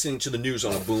kid listening to the news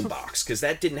on a boombox, because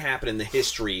that didn't happen in the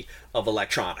history of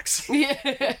electronics.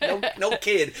 Yeah. No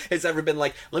kid has ever been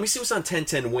like, let me see what's on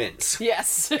 1010 Wins.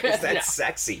 Yes. Because that's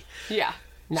sexy. Yeah.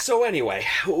 No. So anyway,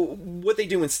 what they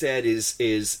do instead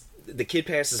is the kid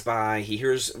passes by.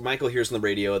 Michael hears on the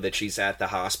radio that she's at the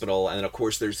hospital, and then of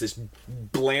course there's this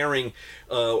blaring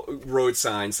road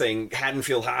sign saying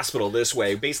Haddonfield Hospital this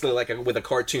way, basically like with a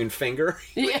cartoon finger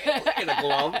in a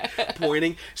glove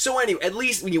pointing. So anyway, at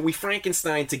least we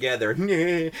Frankenstein together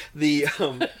the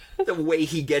way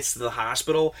he gets to the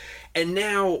hospital, and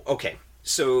now okay.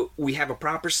 So we have a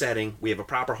proper setting, we have a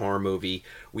proper horror movie,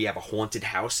 we have a haunted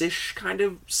house-ish kind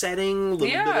of setting, little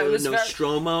bit of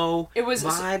Nostromo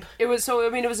vibe. It was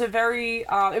a very,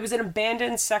 it was an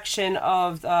abandoned section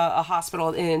of a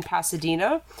hospital in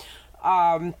Pasadena.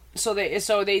 So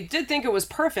they did think it was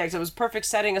perfect. It was perfect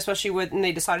setting, especially when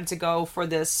they decided to go for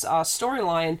this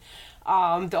storyline.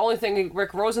 The only thing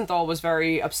Rick Rosenthal was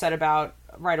very upset about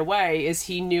right away is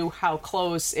he knew how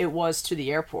close it was to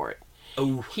the airport.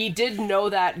 Oh. He did know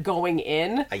that going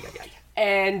in,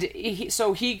 and he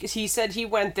said he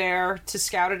went there to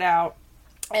scout it out,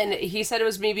 and he said it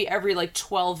was maybe every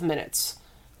 12 minutes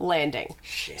landing.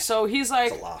 Shit. So he's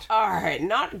like, all right,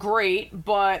 not great,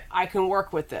 but I can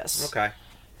work with this. Okay.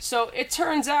 So it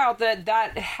turns out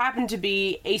that happened to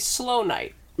be a slow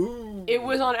night. Ooh. It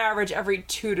was on average every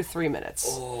 2 to 3 minutes.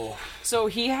 Oh. So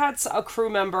he had a crew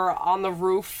member on the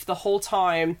roof the whole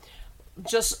time,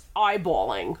 just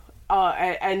eyeballing.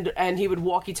 And he would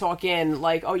walkie-talk in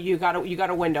like, oh, you got a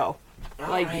window, you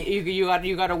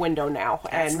got a window now.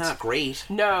 That's not great.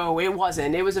 No, it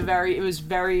wasn't. It was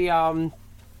very. All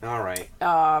right.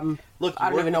 Look, I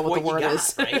don't even know what the word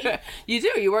is. Right? You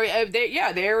do. You were.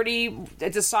 They already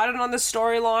decided on the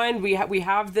storyline. We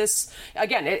have this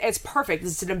again. It's perfect.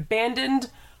 It's an abandoned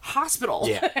hospital.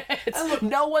 Yeah.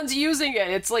 No one's using it.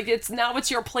 It's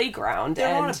your playground.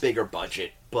 They're on a bigger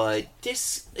budget, but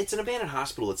it's an abandoned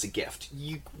hospital. It's a gift.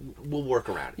 We'll work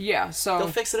around it. Yeah, so they'll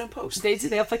fix it in post.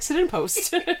 They'll fix it in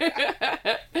post.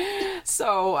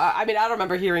 So I don't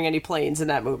remember hearing any planes in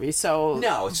that movie. So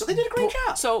no, so they did a great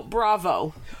job. So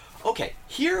bravo. Okay,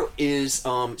 here is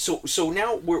so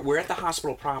now we're at the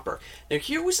hospital proper. Now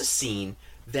here was a scene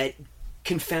that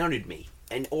confounded me.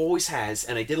 And always has,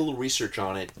 and I did a little research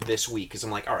on it this week, because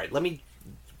I'm like, all right, let me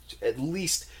at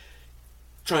least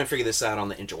try and figure this out on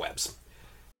the interwebs.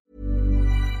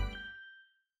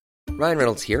 Ryan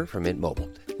Reynolds here from Mint Mobile.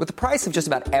 With the price of just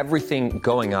about everything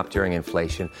going up during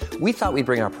inflation, we thought we'd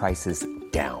bring our prices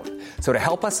down. So to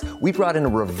help us, we brought in a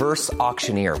reverse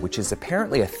auctioneer, which is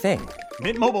apparently a thing.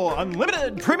 Mint Mobile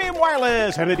Unlimited Premium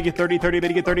Wireless. How to get 30, 30, bit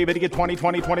to get 30, bit to get 20,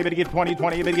 20, 20, bit to get 20,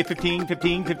 20, bit to get 15,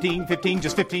 15, 15, 15,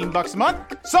 just $15 a month?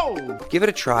 Sold! Give it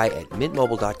a try at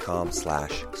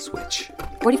mintmobile.com/switch.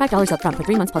 $45 up front for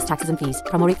 3 months plus taxes and fees.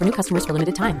 Promo rate for new customers for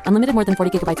limited time. Unlimited more than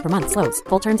 40 gigabytes per month. Slows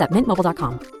full terms at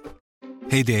mintmobile.com.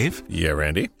 Hey, Dave. Yeah,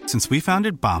 Randy? Since we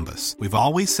founded Bombas, we've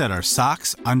always said our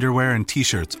socks, underwear, and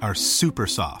T-shirts are super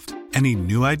soft. Any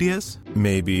new ideas?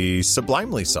 Maybe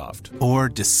sublimely soft. Or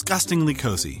disgustingly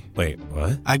cozy. Wait,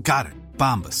 what? I got it.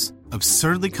 Bombas.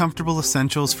 Absurdly comfortable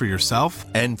essentials for yourself.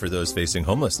 And for those facing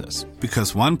homelessness.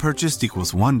 Because one purchased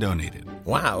equals one donated.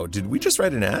 Wow, did we just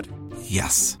write an ad?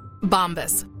 Yes.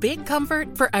 Bombas. Big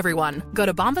comfort for everyone. Go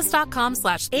to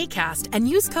bombas.com/ACAST and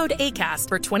use code ACAST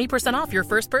for 20% off your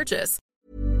first purchase.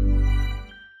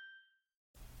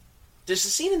 There's a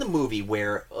scene in the movie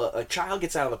where a child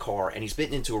gets out of the car and he's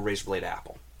bitten into a razor blade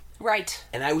apple. Right.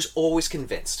 And I was always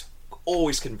convinced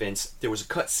there was a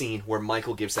cut scene where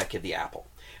Michael gives that kid the apple.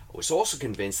 I was also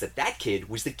convinced that kid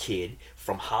was the kid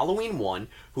from Halloween 1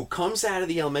 who comes out of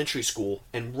the elementary school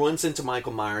and runs into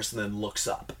Michael Myers and then looks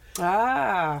up.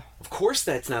 Ah. Of course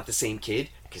that's not the same kid,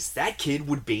 because that kid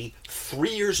would be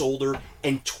 3 years older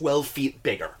and 12 feet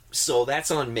bigger. So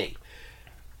that's on me.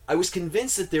 I was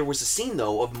convinced that there was a scene,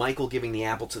 though, of Michael giving the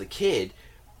apple to the kid,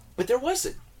 but there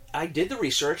wasn't. I did the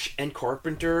research, and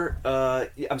Carpenter, they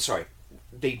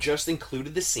just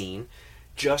included the scene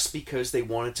just because they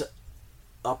wanted to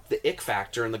up the ick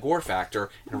factor and the gore factor,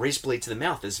 and a razor blade to the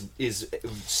mouth is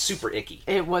super icky.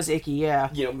 It was icky, yeah.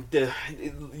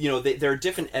 There are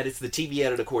different edits. The TV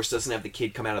edit, of course, doesn't have the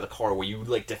kid come out of the car where you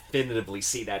definitively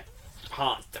see that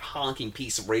honking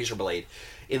piece of razor blade.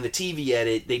 In the TV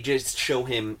edit, they just show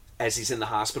him as he's in the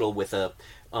hospital with a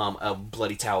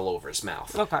bloody towel over his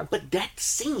mouth. Okay. But that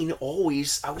scene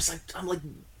always, I'm like,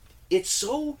 it's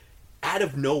so out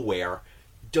of nowhere.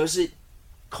 Does it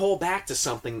call back to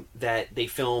something that they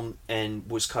filmed and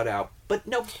was cut out? But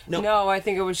no. No, I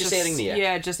think it was just adding the ick.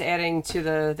 Yeah, just adding to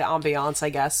the ambiance, I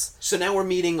guess. So now we're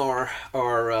meeting our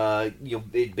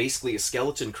basically a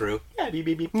skeleton crew. Yeah, beep,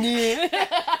 beep, beep. At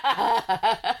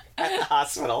the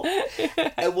hospital.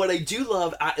 And what I do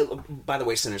love, by the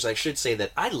way, sinners, I should say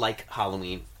that I like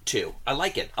Halloween too. I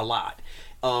like it a lot.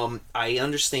 I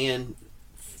understand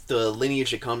the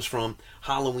lineage it comes from,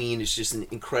 Halloween is just an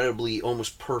incredibly,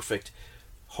 almost perfect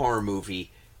horror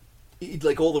movie.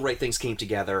 Like, all the right things came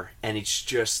together, and it's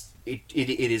just, it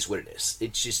is what it is.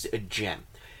 It's just a gem.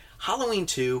 Halloween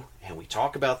 2, and we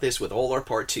talk about this with all our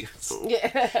part 2s.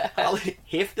 Yeah.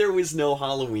 If there was no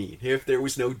Halloween, if there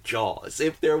was no Jaws,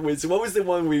 if there was, what was the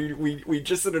one we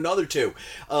just did another 2?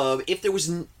 If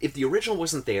the original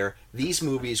wasn't there, these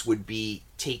movies would be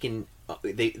taken,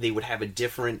 they would have a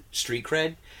different street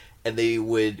cred, and they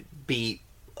would be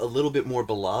a little bit more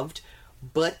beloved,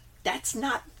 but that's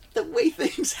not the way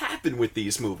things happen with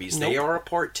these movies. Nope. They are a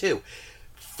part 2.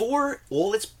 For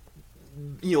all its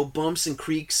bumps and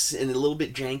creaks and a little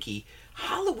bit janky,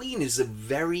 Halloween is a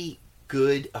very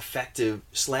good, effective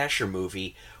slasher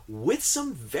movie with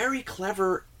some very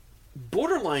clever,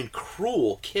 borderline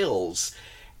cruel kills,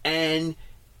 and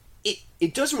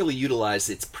it doesn't really utilize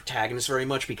its protagonist very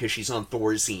much because she's on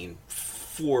Thorazine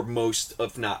for most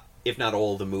of if not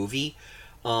all the movie.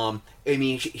 I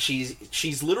mean,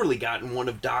 she's literally gotten one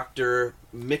of Dr.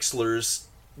 Mixler's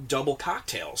double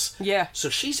cocktails. Yeah. So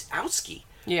she's outski.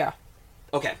 Yeah.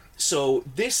 Okay, so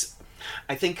this,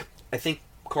 I think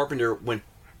Carpenter, when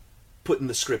putting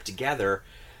the script together,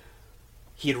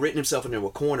 he had written himself into a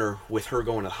corner with her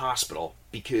going to the hospital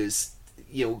because,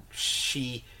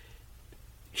 she's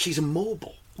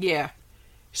immobile. Yeah.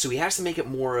 So he has to make it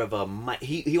more of a...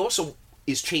 He also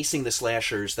is chasing the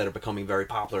slashers that are becoming very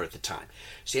popular at the time.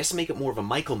 So he has to make it more of a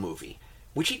Michael movie,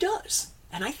 which he does.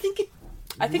 And I think it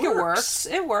works.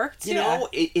 It worked, You know,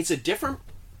 it's a different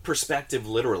perspective,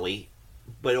 literally,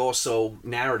 but also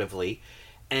narratively,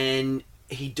 and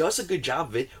he does a good job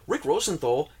of it. Rick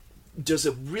Rosenthal does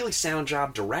a really sound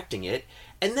job directing it,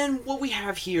 and then what we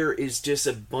have here is just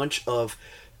a bunch of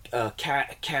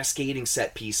cascading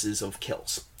set pieces of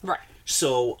kills. Right.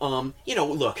 So,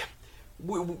 look,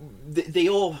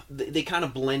 they kind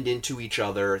of blend into each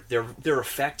other. They're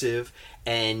effective,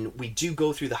 and we do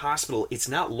go through the hospital. It's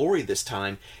not Laurie this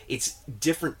time. It's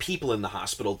different people in the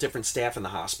hospital, different staff in the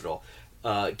hospital,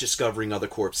 discovering other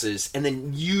corpses, and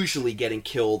then usually getting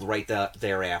killed right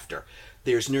thereafter.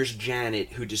 There's Nurse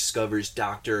Janet, who discovers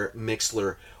Dr.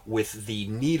 Mixler with the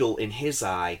needle in his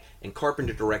eye, and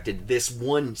Carpenter directed this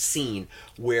one scene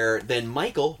where then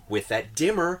Michael, with that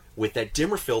dimmer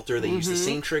filter, they use the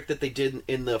same trick that they did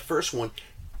in the first one,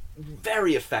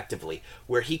 very effectively,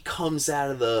 where he comes out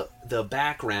of the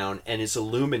background and is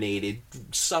illuminated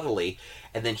subtly,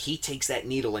 and then he takes that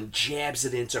needle and jabs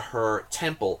it into her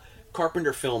temple.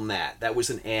 Carpenter filmed that. That was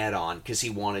an add-on because he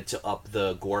wanted to up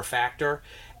the gore factor,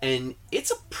 and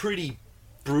it's a pretty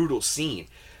brutal scene.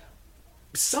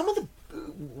 Some of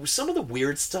the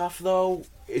weird stuff, though,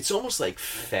 it's almost like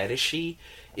fetishy,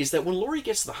 is that when Laurie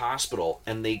gets to the hospital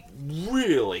and they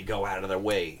really go out of their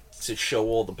way to show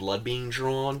all the blood being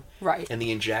drawn, right, and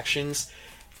the injections,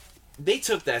 they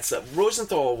took that stuff.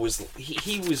 Rosenthal was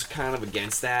he was kind of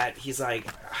against that. He's like,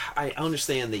 I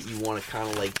understand that you want to kind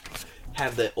of like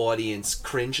have the audience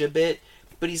cringe a bit,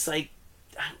 but he's like,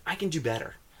 I can do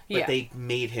better. But they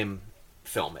made him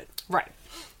film it. Right.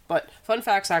 But fun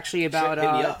facts actually about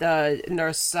the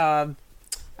nurse,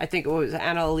 I think it was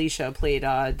Anna Alicia played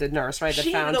the nurse, right?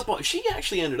 She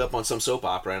actually ended up on some soap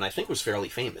opera, and I think was fairly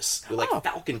famous. With like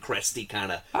Falcon Cresty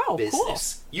kind of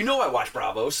business. Cool. You know I watch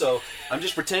Bravo, so I'm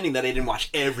just pretending that I didn't watch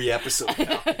every episode of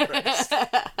Falcon Crest.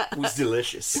 It was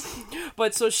delicious.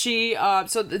 But so she,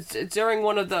 during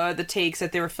one of the takes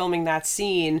that they were filming that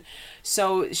scene,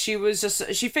 so she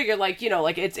figured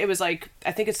it was like,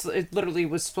 I think it literally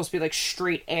was supposed to be like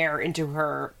straight air into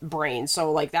her brain.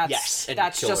 So like that's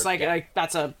just like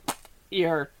that's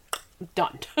you're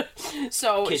done.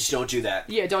 So kids don't do that.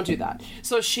 Yeah, don't do that.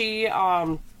 So she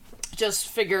just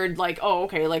figured like, oh,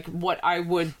 okay, like what I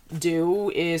would do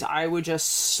is I would just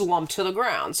slump to the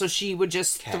ground. So she would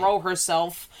just throw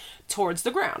herself towards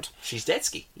the ground. She's dead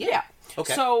ski. Yeah.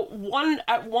 Okay. So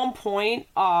at one point,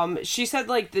 she said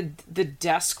like the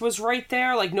desk was right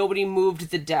there, like nobody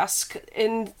moved the desk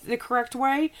in the correct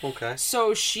way. Okay.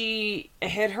 So she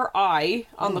hit her eye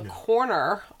on the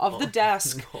corner of the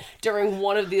desk during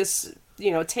one of these,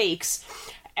 takes,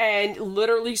 and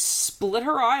literally split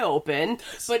her eye open.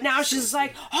 But now she's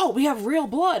like, oh, we have real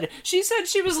blood. She said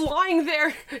she was lying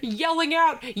there yelling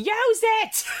out, use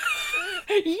it!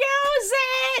 Use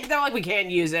it! They're like, we can't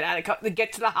use it. And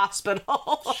get to the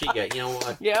hospital. You know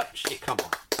what? Yep. Come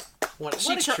on. What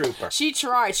a trooper. She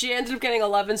tried. She ended up getting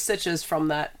 11 stitches from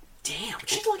that. Damn.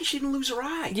 She's lucky she didn't lose her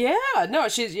eye. Yeah. No,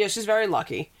 she's very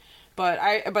lucky. But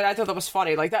I thought that was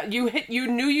funny. Like that, you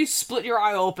knew you split your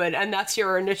eye open, and that's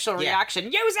your initial reaction.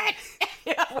 Use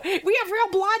it! We have real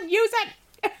blood. Use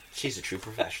it! She's a true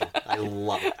professional. I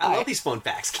love it. I love these fun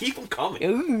facts. Keep them coming.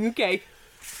 Ooh, okay.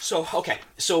 So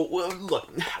look,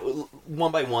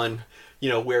 one by one,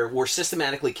 we're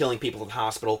systematically killing people at the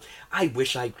hospital. I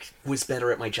wish I was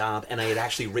better at my job and I had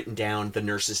actually written down the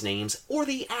nurses' names or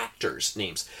the actors'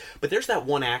 names. But there's that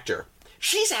one actor.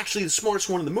 She's actually the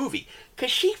smartest one in the movie because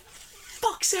she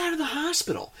fucks out of the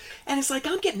hospital. And it's like,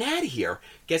 I'm getting out of here.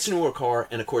 Gets into her car,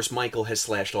 and of course Michael has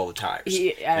slashed all the tires.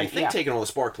 I think taking all the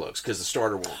spark plugs because the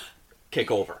starter won't kick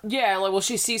over. Yeah,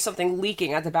 she sees something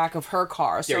leaking at the back of her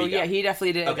car. So yeah, he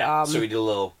definitely did. Okay, so he did a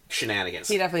little shenanigans.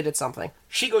 He definitely did something.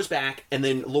 She goes back, and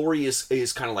then Laurie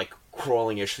is kind of like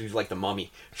crawling-ish. She's like the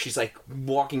mummy. She's like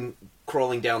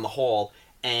crawling down the hall,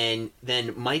 and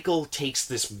then Michael takes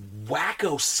this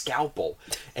wacko scalpel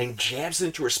and jabs it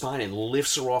into her spine and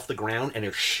lifts her off the ground, and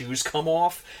her shoes come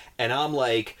off. And I'm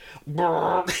like,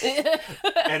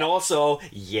 and also,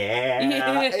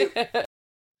 yeah.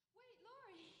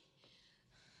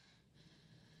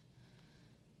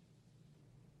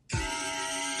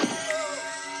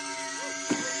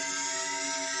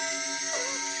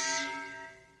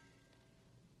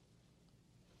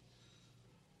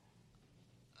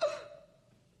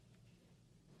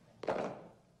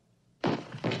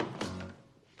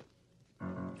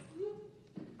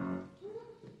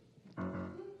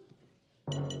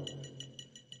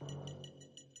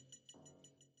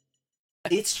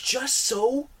 It's just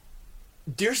so...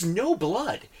 There's no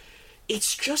blood.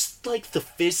 It's just like the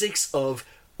physics of,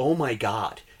 oh my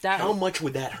god, how much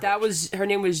would that hurt? Her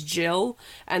name was Jill,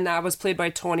 and that was played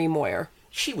by Toni Moyer.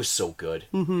 She was so good.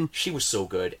 Mm-hmm. She was so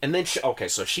good. And then,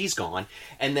 so she's gone.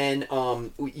 And then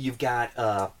you've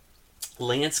got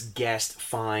Lance Guest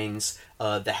finds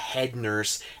the head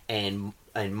nurse, and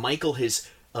Michael has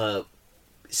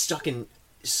stuck in,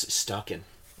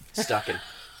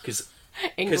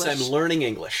 because I'm learning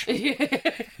English.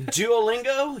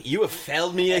 Duolingo, you have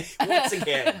failed me once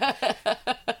again.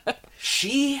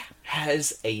 She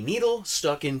has a needle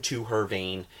stuck into her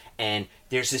vein, and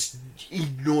there's this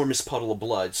enormous puddle of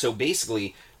blood. So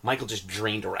basically, Michael just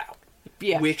drained her out.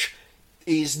 Yeah. Which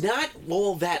is not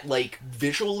all that,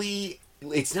 visually...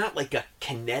 It's not like a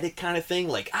kinetic kind of thing,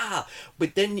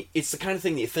 but then it's the kind of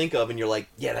thing that you think of, and you're like,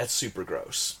 yeah, that's super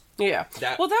gross. Yeah.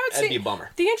 That'd be a bummer.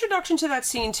 The introduction to that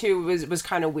scene, too, was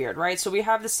kind of weird, right? So we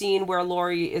have the scene where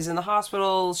Laurie is in the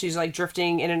hospital. She's,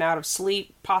 drifting in and out of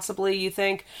sleep, possibly, you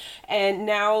think. And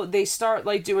now they start,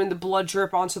 doing the blood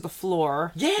drip onto the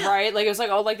floor. Yeah. Right? It was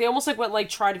they almost,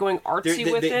 tried going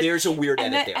artsy with it. There's a weird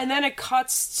edit there. And then it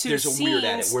cuts to There's scenes, a weird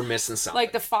edit. We're missing something.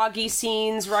 the foggy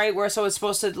scenes, right? Where so it's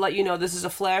supposed to let you know this is a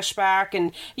flashback,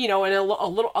 and, and a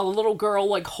little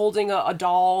girl, holding a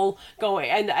doll going,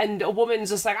 and a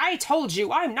woman's just like, I told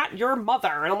you, I'm not your mother.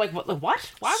 And I'm like,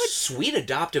 what? Why would... Sweet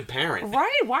adoptive parent.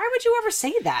 Right? Why would you ever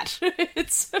say that?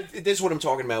 This is what I'm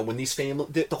talking about. When these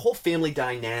the whole family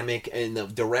dynamic and the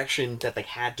direction that they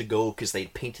had to go because they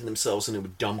painted themselves into a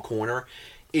dumb corner,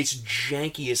 it's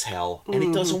janky as hell, and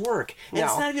it doesn't work. And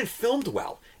it's not even filmed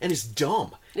well, and it's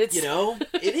dumb. It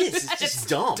is. It's just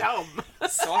dumb.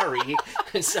 Sorry.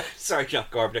 Sorry, John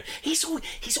Carpenter. He's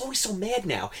always so mad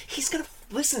now. He's gonna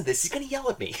listen to this. He's gonna yell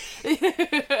at me.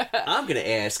 I'm gonna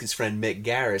ask his friend Mick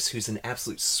Garris, who's an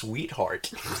absolute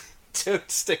sweetheart, to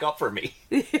stick up for me.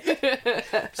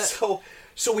 So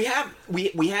we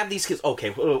have these kids.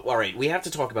 Okay, all right. We have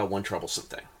to talk about one troublesome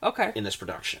thing. Okay. In this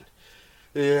production,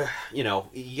 you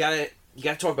gotta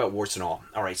talk about warts and all.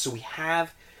 All right. So we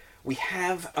have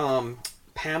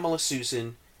Pamela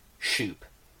Susan Shoop,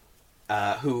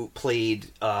 who played,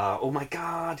 oh my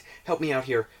god, help me out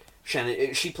here,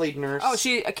 Shannon. She played nurse. Oh,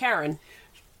 Karen.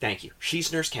 Thank you.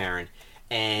 She's Nurse Karen,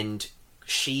 and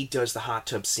she does the hot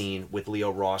tub scene with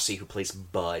Leo Rossi, who plays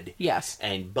Bud. Yes.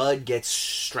 And Bud gets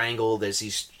strangled as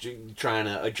he's trying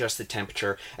to adjust the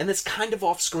temperature, and that's kind of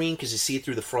off screen because you see it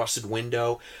through the frosted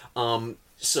window.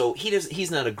 So he's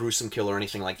not a gruesome killer or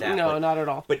anything like that. No, not at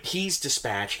all. But he's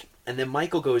dispatched, and then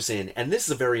Michael goes in, and this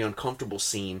is a very uncomfortable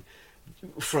scene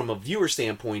from a viewer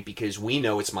standpoint because we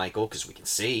know it's Michael because we can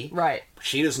see. Right.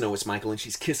 She doesn't know it's Michael, and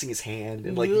she's kissing his hand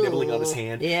and nibbling on his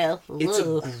hand. Yeah. It's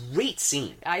a great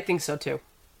scene. I think so too.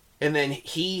 And then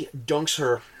he dunks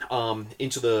her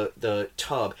into the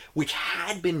tub, which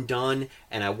had been done,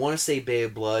 and I want to say Bay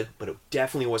of Blood, but it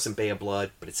definitely wasn't Bay of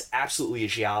Blood, but it's absolutely a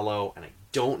giallo, and I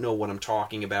don't know what I'm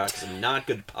talking about because I'm not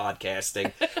good at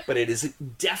podcasting, but it is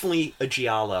definitely a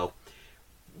giallo,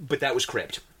 but that was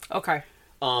Crypt. Okay.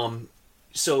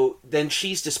 So then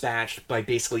she's dispatched by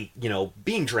basically,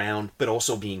 being drowned, but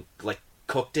also being,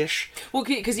 cook dish. Well,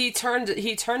 because he turned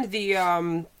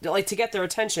the like to get their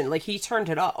attention, like he turned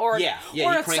it up, or he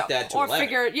cranked that to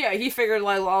 11. He figured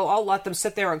like I'll let them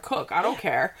sit there and cook. I don't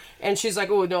care. And she's like,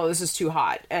 oh no, this is too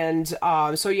hot. And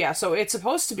so it's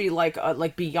supposed to be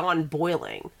like beyond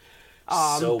boiling.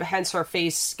 Hence her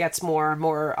face gets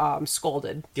more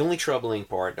scalded. The only troubling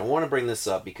part, I want to bring this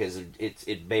up because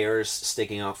it bears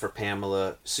sticking out for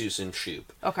Pamela Susan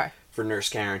Shoop. Okay. For Nurse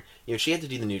Karen, she had to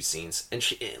do the nude scenes, and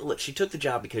she took the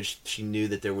job because she knew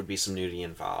that there would be some nudity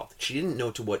involved. She didn't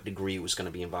know to what degree it was going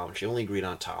to be involved, and she only agreed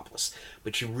on topless.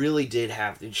 But she really did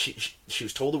have. She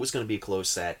was told it was going to be a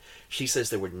closed set. She says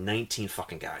there were 19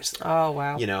 fucking guys there. Oh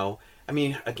wow. I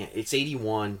mean, again, it's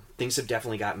 81. Things have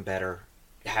definitely gotten better.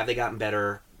 Have they gotten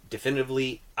better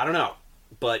definitively? I don't know,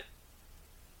 but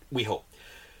we hope.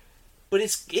 But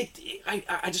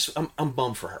I'm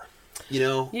bummed for her.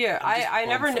 Yeah, I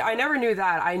never knew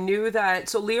that. I knew that.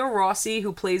 So Leo Rossi,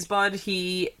 who plays Bud,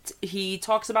 he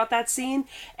talks about that scene,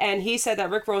 and he said that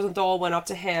Rick Rosenthal went up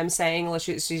to him saying,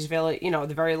 she's very,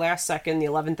 the very last second, the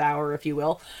 11th hour, if you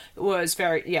will, was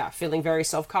feeling very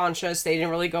self-conscious. They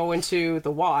didn't really go into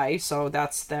the why, so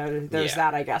there's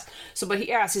that, I guess. So, but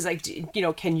he asked, he's like,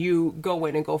 can you go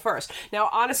in and go first? Now,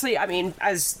 honestly, I mean,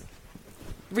 as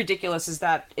ridiculous as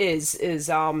that is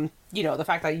the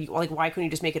fact that why couldn't you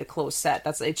just make it a closed set?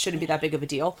 It shouldn't be that big of a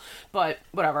deal, but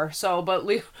whatever. So, but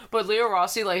Leo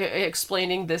Rossi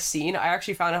explaining this scene, I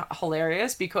actually found it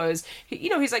hilarious because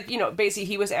he's like, basically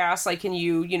he was asked can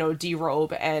you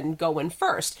derobe and go in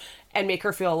first and make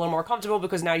her feel a little more comfortable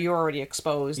because now you're already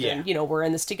exposed and we're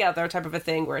in this together type of a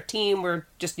thing. We're a team. We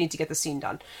just need to get the scene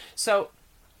done. So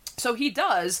he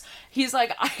does. He's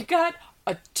like, I got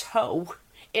a toe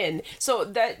in. So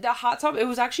the hot tub, it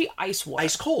was actually ice water.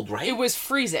 Ice cold, right? It was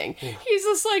freezing. He's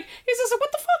just like,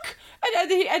 what the fuck?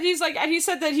 And he's like, and he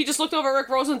said that he just looked over at Rick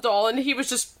Rosenthal and he was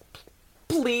just,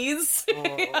 please.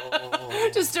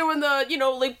 Just doing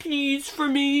the, please for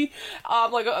me.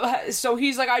 So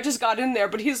he's like, I just got in there,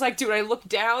 but he's like, dude, I looked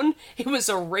down, it was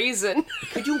a raisin.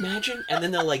 Could you imagine? And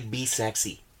then they'll be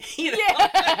sexy.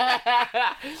 Yeah.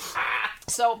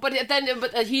 So, but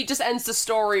he just ends the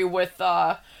story with,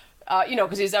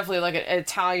 because he's definitely an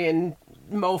Italian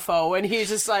mofo, and he's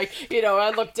just like,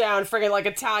 I look down, friggin'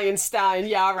 Italian stallion,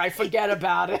 yeah, all right, forget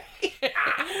about it.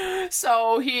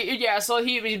 So he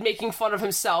was making fun of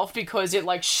himself because it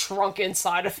shrunk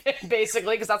inside of him,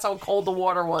 basically, because that's how cold the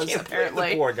water was, apparently.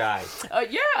 The poor guy.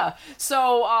 Yeah.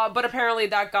 So, but apparently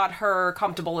that got her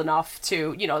comfortable enough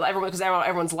to,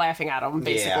 everyone's laughing at him,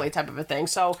 basically, type of a thing.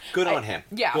 So good on him.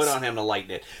 Yeah. Good on him to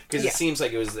lighten it, because it seems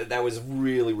like that was a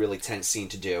really, really tense scene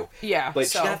to do. Yeah. But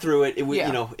she got through it. It was,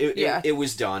 it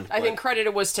was done. I think credit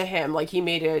it was to him. He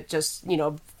made it just,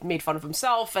 made fun of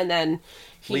himself, and then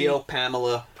Leo,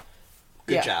 Pamela,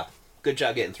 good job. Good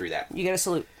job getting through that. You get a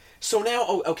salute. So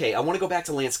now, I want to go back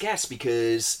to Lance Guest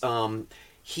because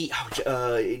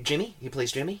Jimmy, he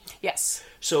plays Jimmy? Yes.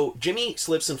 So Jimmy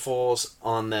slips and falls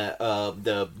on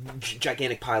the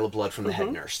gigantic pile of blood from the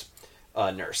head nurse.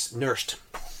 Nursed.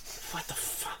 What the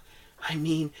fuck? I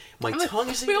mean, my tongue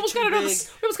is either too big. We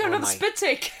almost got another spit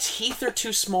take. Teeth are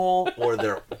too small, or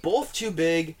they're both too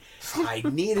big. I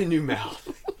need a new mouth.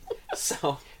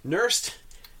 So,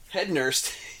 head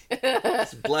nursed,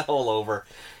 bled all over.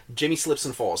 Jimmy slips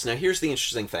and falls. Now, here's the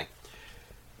interesting thing.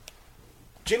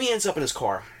 Jimmy ends up in his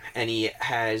car, and he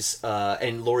has,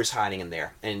 and Laurie's hiding in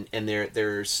there. And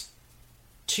there's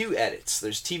two edits.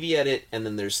 There's TV edit, and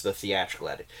then there's the theatrical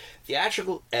edit.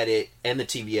 Theatrical edit and the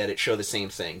TV edit show the same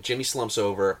thing. Jimmy slumps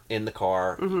over in the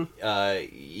car, and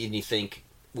you think,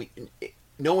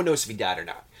 no one knows if he died or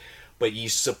not. But you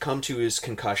succumb to his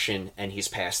concussion, and he's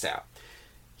passed out.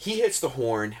 He hits the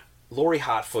horn. Laurie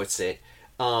hotfoots it.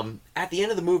 At the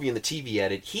end of the movie, in the TV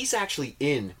edit, he's actually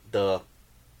in the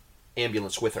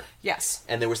ambulance with her. Yes.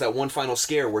 And there was that one final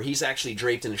scare where he's actually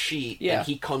draped in a sheet, and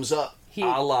he comes up.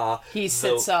 He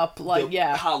sits up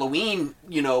Halloween,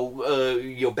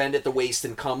 you'll bend at the waist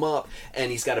and come up,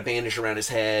 and he's got a bandage around his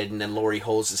head, and then Laurie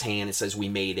holds his hand and says, "We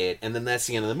made it," and then that's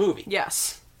the end of the movie.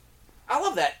 Yes, I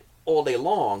love that all day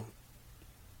long.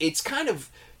 It's kind of,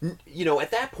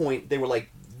 at that point they were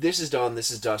like, "This is done.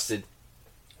 This is dusted.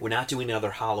 We're not doing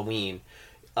another Halloween."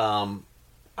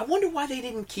 I wonder why they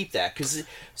didn't keep that, because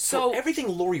for everything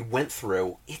Laurie went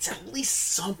through, it's at least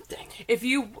something. If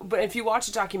you watch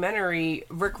the documentary,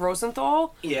 Rick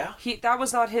Rosenthal, that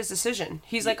was not his decision.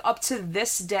 He's like, up to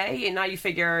this day, and now you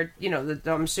figure,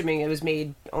 I'm assuming it was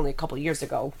made only a couple of years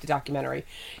ago, the documentary.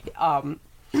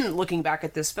 Looking back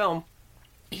at this film,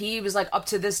 he was like, up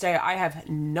to this day, I have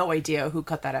no idea who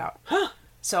cut that out. Huh?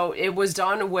 So it was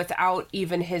done without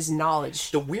even his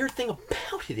knowledge. The weird thing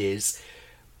about it is,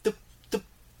 the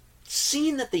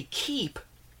scene that they keep,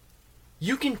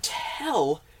 you can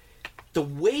tell the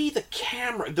way the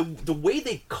camera, the way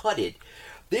they cut it,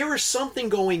 there is something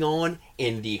going on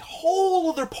in the whole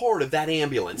other part of that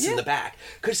ambulance in the back.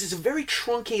 Because it's a very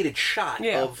truncated shot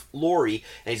of Laurie,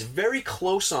 and he's very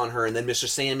close on her, and then Mr.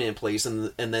 Sandman plays,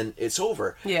 and then it's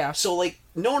over. Yeah. So, like,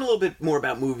 knowing a little bit more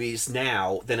about movies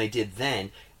now than I did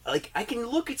then, like, I can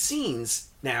look at scenes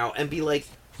now and be like,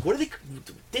 what are they...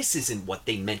 This isn't what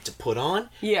they meant to put on.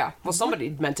 Yeah, well, somebody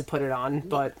meant to put it on,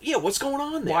 but... Yeah, what's going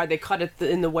on there? Why they cut it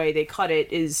in the way they cut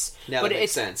it is... Now that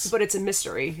makes sense. But it's a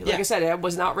mystery. Like I said, it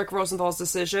was not Rick Rosenthal's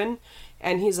decision,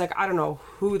 and he's like, I don't know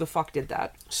who the fuck did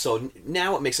that. So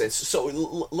now it makes sense.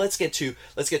 So let's get to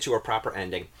our proper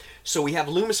ending. So we have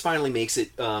Loomis finally makes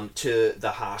it to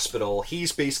the hospital.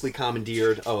 He's basically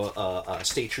commandeered a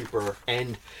state trooper,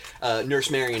 and Nurse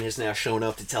Marion has now shown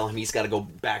up to tell him he's got to go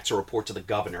back to report to the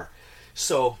governor.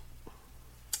 So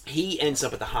he ends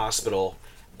up at the hospital.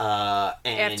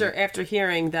 And after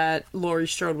hearing that Laurie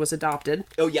Strode was adopted.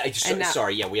 Oh yeah,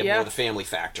 sorry. Yeah, we have more of the family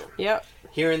factor. Yep.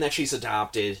 Hearing that she's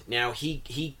adopted, now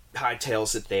he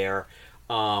hightails it there.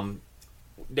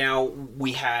 Now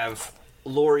we have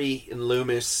Laurie and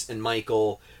Loomis and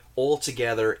Michael all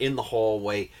together in the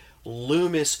hallway.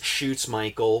 Loomis shoots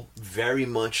Michael very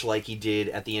much like he did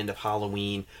at the end of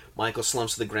Halloween. Michael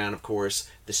slumps to the ground, of course.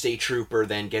 The state trooper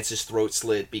then gets his throat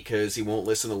slit because he won't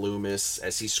listen to Loomis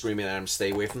as he's screaming at him,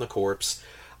 stay away from the corpse.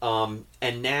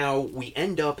 And now we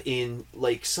end up in,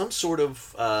 like, some sort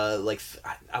of, I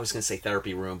was going to say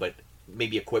therapy room, but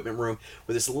maybe equipment room,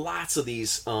 where there's lots of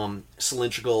these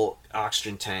cylindrical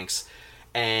oxygen tanks.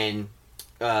 And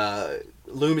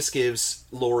Loomis gives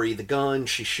Laurie the gun.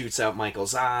 She shoots out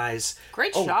Michael's eyes.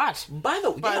 Great shot. By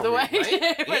the way,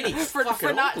 right?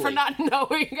 for not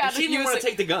knowing how to she didn't want to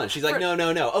take the gun. She's like,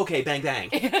 no. Okay, bang, bang.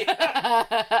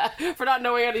 For not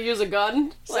knowing how to use a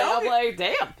gun. I'm like,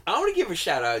 damn. I want to give a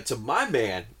shout out to my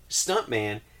man,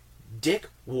 stuntman, Dick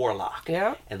Warlock.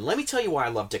 Yeah. And let me tell you why I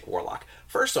love Dick Warlock.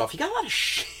 First off, he got a lot of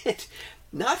shit,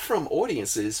 not from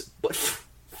audiences, but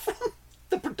from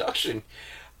the production,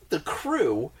 the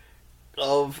crew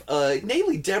of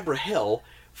namely Deborah Hill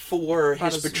for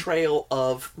his betrayal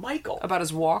of Michael. About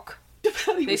his walk.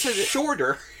 About he was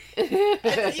shorter. and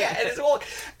his walk.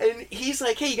 And he's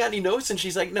like, hey, you got any notes? And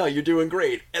she's like, no, you're doing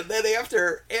great. And then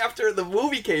after the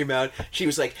movie came out, she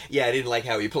was like, yeah, I didn't like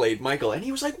how he played Michael. And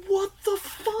he was like, what the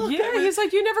fuck? Yeah, he's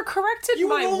like, you never corrected my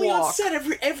walk. You were only on set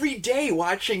every day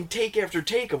watching take after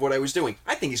take of what I was doing.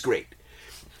 I think he's great.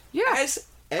 Yeah.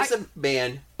 As a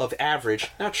man of average,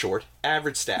 not short,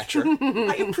 average stature,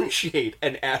 I appreciate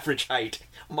an average height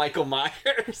Michael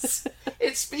Myers.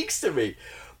 It speaks to me.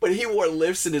 But he wore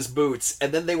lifts in his boots,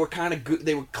 and then they were kind of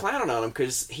they were clowning on him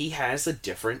because he has a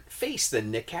different face than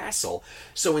Nick Castle.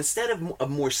 So instead of a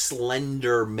more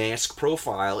slender mask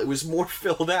profile, it was more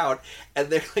filled out, and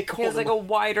they're like, he has like a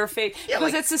wider face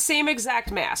because it's the same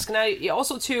exact mask. Now,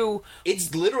 also too,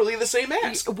 it's literally the same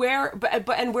mask. Where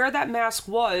that mask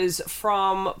was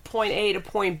from point A to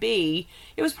point B,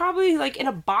 it was probably like in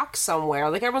a box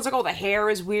somewhere. Like everyone's like, oh, the hair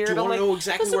is weird. Do you want to know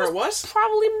exactly where it was?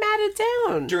 Probably matted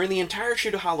down. During the entire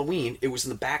shoot of Halloween, it was in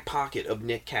the back pocket of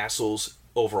Nick Castle's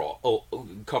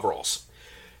coveralls.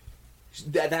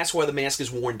 That's why the mask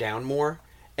is worn down more.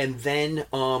 And then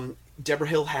Deborah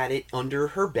Hill had it under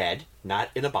her bed, not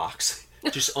in a box,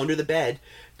 just under the bed,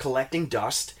 collecting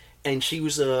dust. And she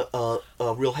was a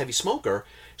real heavy smoker,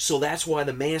 so that's why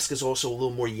the mask is also a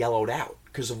little more yellowed out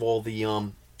because of all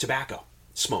the tobacco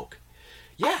smoke.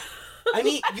 Yeah, I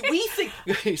mean, we think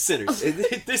sinners.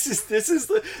 This is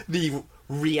the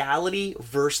reality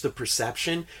versus the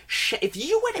perception. If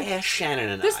you would ask Shannon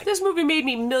and this movie made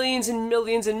me millions and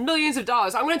millions and millions of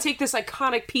dollars. I'm going to take this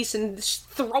iconic piece and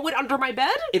throw it under my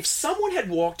bed. If someone had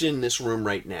walked in this room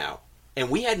right now and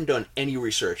we hadn't done any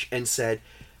research and said,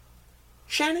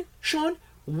 Shannon, Sean,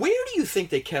 where do you think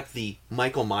they kept the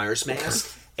Michael Myers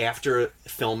mask after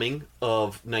filming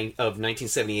of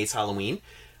 1978's Halloween?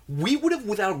 We would have,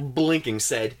 without blinking,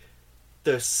 said,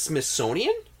 the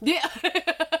Smithsonian? Yeah.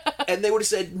 And they would have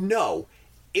said, no.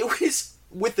 It was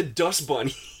with the Dust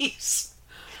Bunnies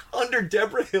under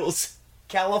Deborah Hill's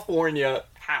California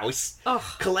house,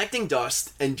 collecting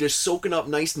dust and just soaking up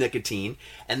nice nicotine.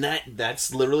 And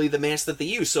that's literally the mask that they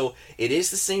use. So it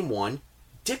is the same one.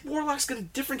 Dick Warlock's got a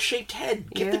different shaped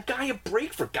head. Give the guy a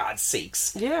break, for God's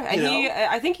sakes. Yeah, and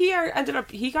I think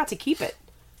he got to keep it.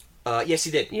 Yes,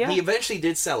 he did. Yeah. He eventually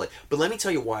did sell it. But let me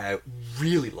tell you why I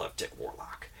really love Dick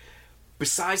Warlock.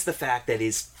 Besides the fact that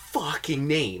his fucking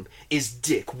name is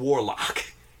Dick Warlock.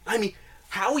 I mean,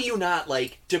 how are you not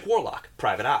like Dick Warlock,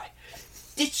 Private Eye?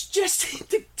 It's just,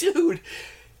 the dude,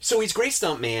 So he's a great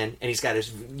stunt man, and he's got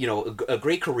his, a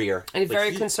great career. And he's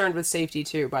very concerned with safety,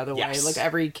 too, by the way. Yes. Like,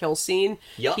 every kill scene,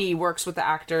 Yep. he works with the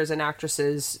actors and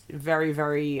actresses very,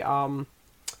 very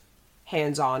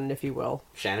hands-on, if you will.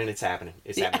 Shannon, it's happening.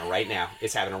 It's happening right now.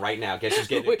 It's happening right now. Guess who's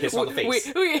getting a kiss on the face?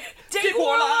 Dick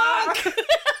Warlock! And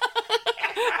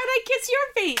I kiss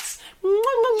your face!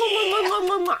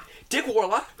 Dick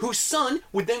Warlock, whose son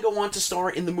would then go on to star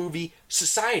in the movie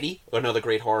Society, another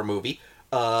great horror movie,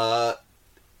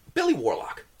 Billy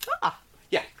Warlock.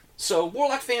 Yeah. So,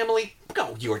 Warlock family,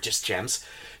 you're just gems.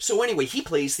 So anyway, he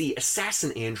plays the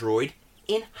assassin android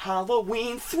in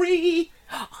Halloween 3.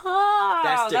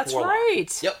 That's Warlock.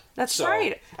 right. Yep. That's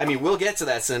right. I mean, we'll get to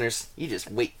that, sinners. You just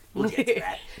wait. We'll get to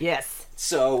that. Yes.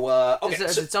 So,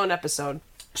 It's its own episode.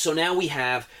 So now we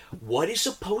have what is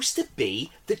supposed to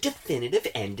be the definitive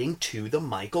ending to the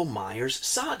Michael Myers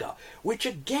saga, which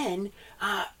again,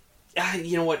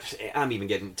 you know what? I'm even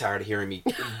getting tired of hearing me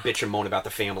bitch and moan about the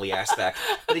family aspect.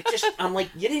 But it just, I'm like,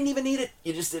 you didn't even need it.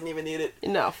 You just didn't even need it.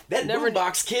 No. That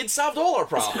boombox kid solved all our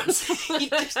problems. He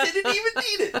just didn't even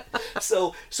need it.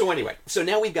 So anyway, so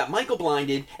now we've got Michael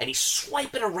blinded, and he's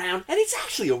swiping around, and it's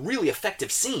actually a really effective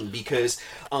scene because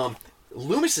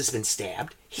Loomis has been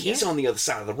stabbed. He's on the other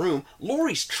side of the room.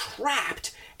 Laurie's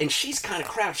trapped, and she's kind of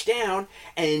crouched down,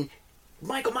 and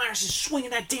Michael Myers is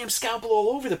swinging that damn scalpel all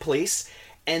over the place.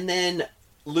 And then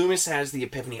Loomis has the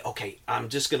epiphany, okay, I've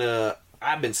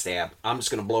been stabbed. I'm just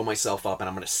going to blow myself up, and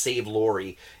I'm going to save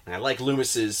Laurie. And I like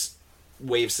Loomis's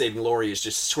way of saving Laurie is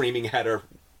just screaming at her,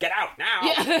 get out now!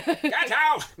 Yeah. Get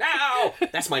out now!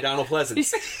 That's my Donald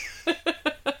Pleasance.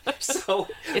 So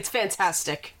it's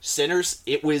fantastic. Sinners,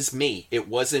 it was me. It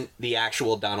wasn't the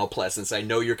actual Donald Pleasance. I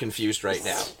know you're confused right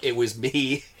now. It was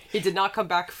me. He did not come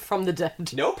back from the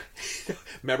dead. Nope.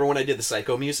 Remember when I did the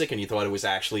Psycho music and you thought it was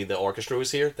actually the orchestra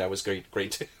was here? That was great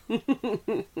too.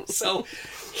 So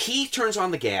he turns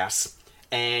on the gas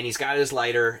and he's got his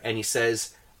lighter and he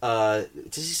says, does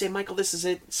he say, Michael, this is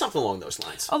it? Something along those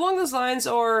lines. Along those lines,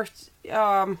 or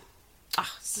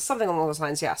something along those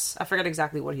lines, yes. I forget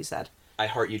exactly what he said. I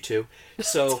heart you too.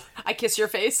 So I kiss your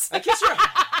face. I kiss your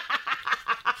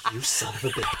You son of a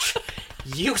bitch.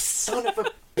 You son of a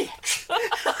bitch.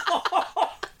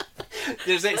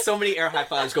 There's so many air high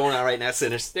fives going on right now,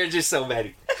 Sinners. There's just so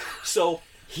many. So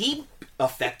he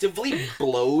effectively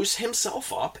blows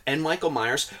himself up, and Michael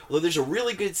Myers, although there's a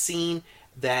really good scene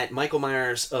that Michael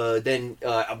Myers then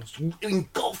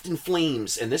engulfed in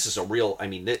flames, and this is a real, I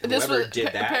mean, whoever did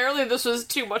that. Apparently this was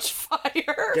too much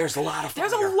fire. There's a lot of fire.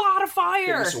 There's a lot of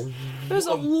fire. There's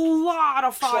a lot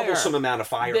of fire. Troublesome amount of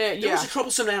fire. There was a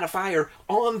troublesome amount of fire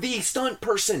on the stunt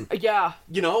person. Yeah.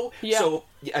 You know? Yeah. So,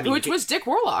 I mean, which was Dick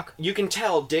Warlock. You can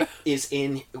tell Dick is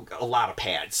in a lot of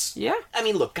pads. Yeah. I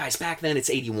mean, look, guys, back then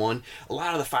it's 81. A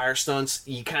lot of the fire stunts,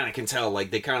 you kind of can tell, like,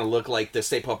 they kind of look like the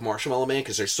Stay Puft Marshmallow Man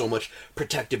because there's so much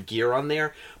protective gear on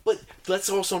there. But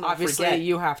let's also not Obviously, forget...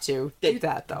 you have to do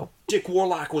that, though. Dick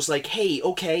Warlock was like, hey,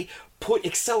 okay, put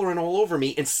accelerant all over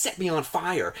me and set me on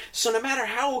fire. So no matter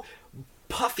how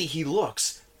puffy he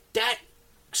looks, that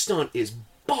stunt is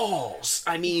balls.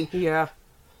 I mean... Yeah.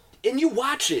 And you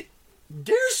watch it,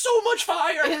 there's so much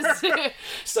fire.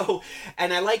 So,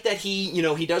 and I like that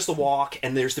he does the walk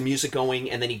and there's the music going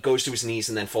and then he goes to his knees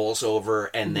and then falls over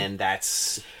and then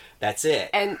that's it.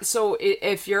 And so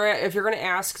if you're going to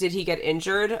ask, did he get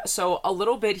injured? So a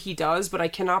little bit he does, but I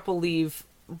cannot believe...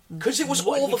 Because it was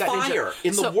all the fire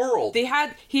in the world. He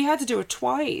had to do it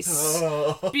twice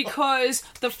because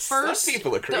the first Some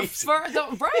people are crazy.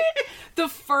 The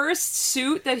first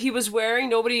suit that he was wearing,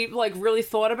 nobody really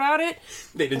thought about it.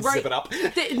 They didn't zip it up.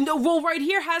 Right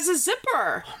here has a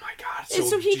zipper. Oh my god!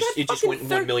 So he it just went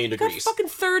 1 million degrees. Got fucking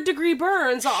 3rd degree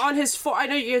burns on his forearm. I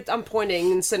know I'm pointing,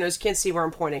 and Sinners can't see where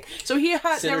I'm pointing. So he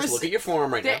had Sinners, look at your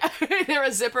forearm right now. There are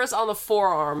zippers on the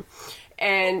forearm.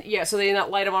 And yeah, so they did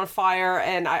not light him on fire,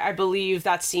 and I believe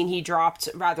that scene he dropped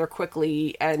rather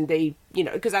quickly, and they,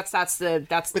 because that's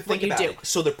what you do.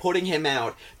 So they're putting him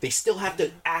out. They still have to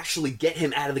actually get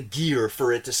him out of the gear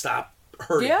for it to stop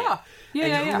hurting him.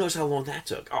 And who knows how long that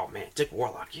took? Oh man, Dick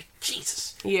Warlock,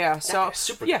 Jesus. Yeah. So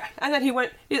super. Yeah, and then he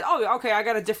went. Oh, okay, I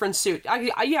got a different suit.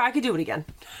 I could do it again.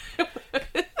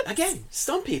 Again,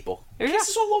 stunt people. Yeah.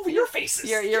 Kisses all over your faces.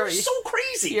 You're so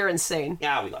crazy. You're insane.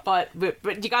 Yeah, we love it.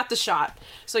 But you got the shot.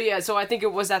 So yeah, so I think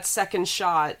it was that second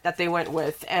shot that they went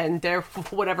with, and there,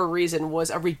 for whatever reason, was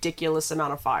a ridiculous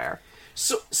amount of fire.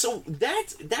 So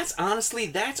that's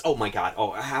honestly, oh my god,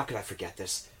 oh, how could I forget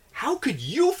this? How could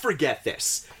you forget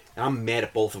this? I'm mad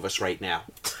at both of us right now.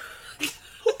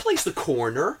 Who plays the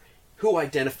coroner? Who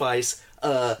identifies,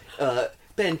 Ben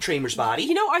Ben Tramer's body.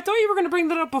 You know, I thought you were going to bring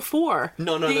that up before.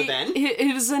 None other than?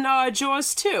 It was in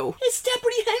Jaws 2. It's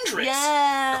Deputy Hendricks.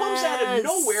 Yes. Comes out of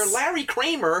nowhere. Larry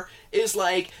Kramer is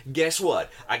like, guess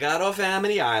what? I got off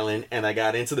Amity Island and I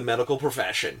got into the medical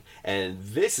profession. And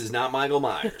this is not Michael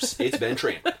Myers. It's Ben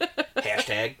Tramer.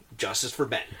 Hashtag justice for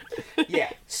Ben.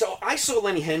 Yeah. So I saw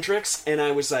Lenny Hendricks and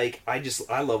I was like, I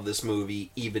love this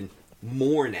movie even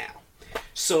more now.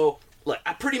 So, look,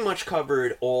 I pretty much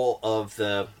covered all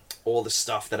the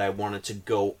stuff that I wanted to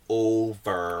go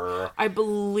over. I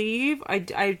believe, I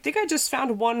think I just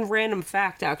found one random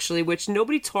fact, actually, which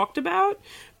nobody talked about,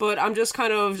 but I'm just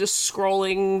kind of just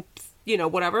scrolling, you know,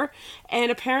 whatever.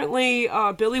 And apparently,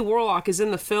 Billy Warlock is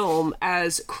in the film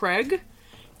as Craig.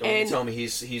 Don't tell me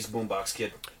he's Boombox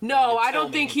Kid. No, I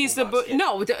don't think he's the...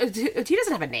 No, he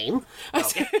doesn't have a name.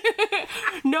 Okay.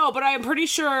 No, but I'm pretty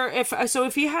sure if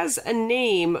he has a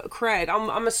name, Craig,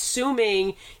 I'm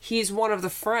assuming he's one of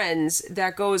the friends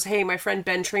that goes, hey, my friend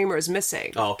Ben Tramer is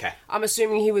missing. Oh, okay. I'm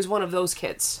assuming he was one of those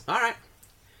kids. All right.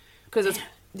 Because it's...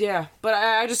 Yeah, but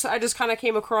I just kind of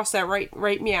came across that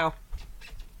right meow.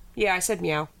 Yeah, I said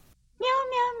meow. Meow,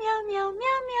 meow, meow, meow,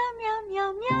 meow, meow, meow,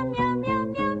 meow, meow, meow, meow, meow,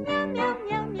 meow, meow.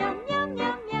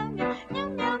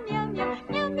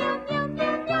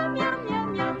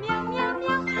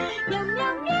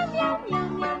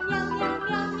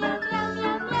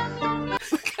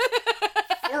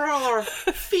 For all our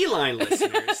feline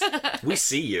listeners, we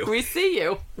see you. We see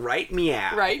you. Right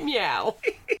meow. Right meow.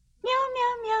 Meow,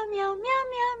 meow, meow, meow, meow,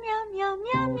 meow, meow, meow,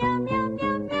 meow, meow, meow, meow,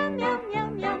 meow,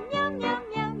 meow,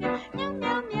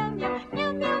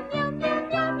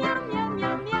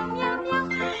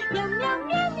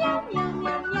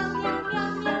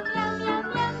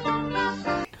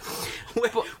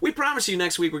 We promise you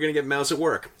next week we're going to get Mouse at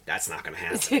work. That's not going to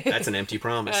happen. That's an empty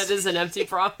promise. That is an empty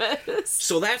promise.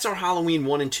 So that's our Halloween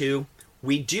 1 and 2.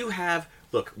 We do have...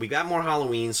 Look, we got more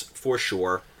Halloweens for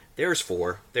sure. There's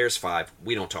 4. There's 5.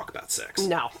 We don't talk about 6.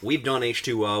 No. We've done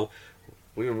H2O.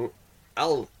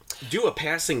 I'll do a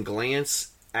passing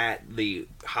glance at the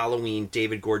Halloween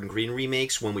David Gordon Green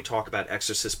remakes when we talk about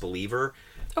Exorcist Believer.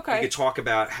 Okay. We could talk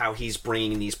about how he's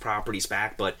bringing these properties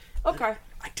back, but... Okay.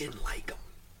 I didn't like them.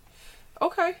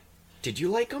 Okay. Did you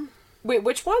like them? Wait,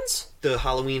 which ones? The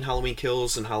Halloween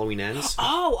Kills, and Halloween Ends.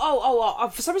 Oh.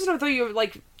 For some reason I thought you were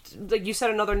like you said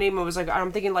another name. I was like,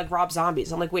 I'm thinking like Rob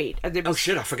Zombies. I'm like, wait. Oh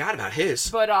shit, I forgot about his.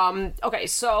 But okay,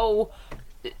 so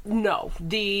no,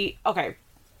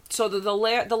 so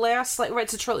the last, like, right,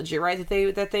 it's a trilogy, right,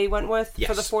 that they went with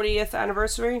for the 40th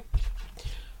anniversary.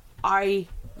 I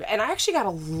actually got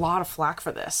a lot of flack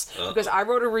for this because I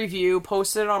wrote a review,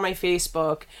 posted it on my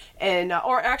Facebook, and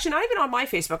or actually not even on my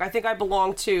Facebook. I think I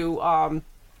belong to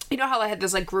you know how I had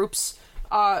this like group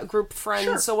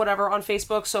friends or whatever on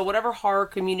Facebook. So whatever horror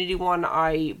community one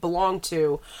I belong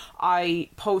to, I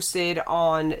posted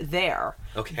on there.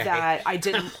 Okay. That I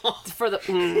didn't for the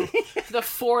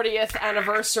 40th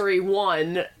anniversary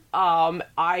one. Oh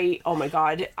my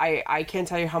god, I can't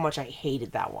tell you how much I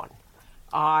hated that one.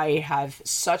 I have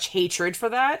such hatred for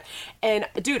that. And,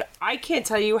 dude, I can't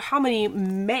tell you how many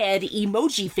mad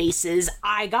emoji faces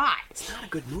I got. It's not a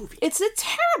good movie. It's a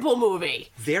terrible movie.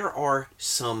 There are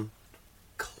some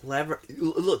clever...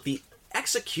 Look, the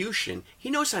execution... He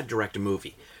knows how to direct a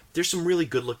movie. There's some really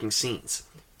good-looking scenes.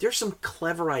 There's some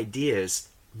clever ideas,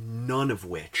 none of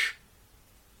which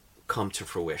come to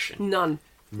fruition. None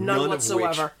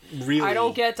whatsoever. Really, I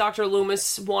don't get Dr.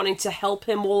 Loomis wanting to help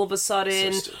him all of a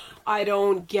sudden. So I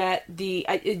don't get the...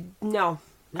 I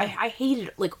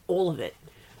hated, like, all of it.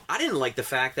 I didn't like the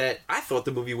fact that I thought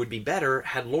the movie would be better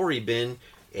had Laurie been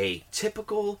a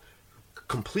typical,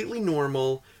 completely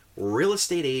normal real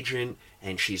estate agent,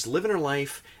 and she's living her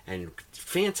life, and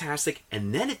fantastic,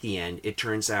 and then at the end, it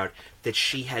turns out that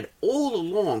she had all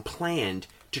along planned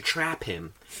to trap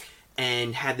him,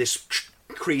 and had this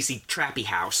crazy trappy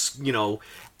house, you know,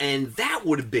 and that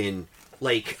would have been...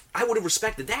 Like, I would have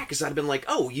respected that because I'd have been like,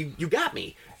 oh, you got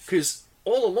me. Because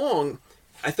all along,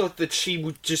 I thought that she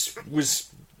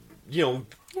was, you know,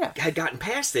 had gotten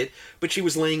past it, but she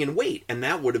was laying in wait, and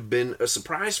that would have been a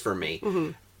surprise for me.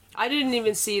 Mm-hmm. I didn't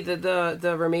even see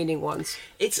the remaining ones.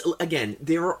 It's, again,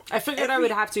 there are... I figured I would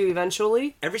have to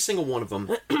eventually. Every single one of them,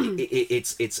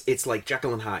 it's like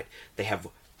Jekyll and Hyde. They have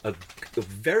a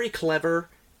very clever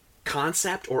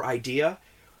concept or idea,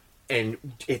 and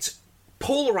it's...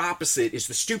 Polar opposite is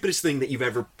the stupidest thing that you've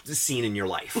ever seen in your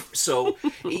life. So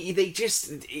they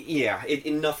just,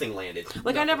 nothing landed.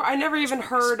 Like nothing. I never even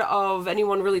heard of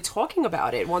anyone really talking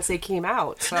about it once they came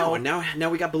out. So. No, and now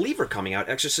we got Believer coming out,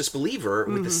 Exorcist Believer,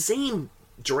 with the same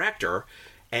director,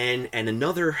 and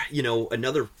another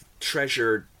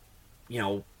treasured,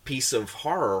 piece of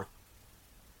horror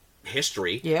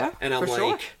history. Yeah, and I'm for like,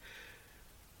 sure.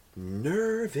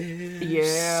 nervous.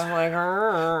 Yeah, like,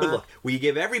 But look, we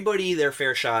give everybody their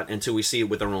fair shot until we see it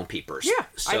with their own peepers. Yeah,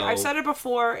 So, I've said it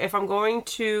before. If I'm going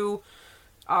to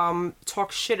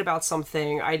talk shit about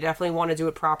something, I definitely want to do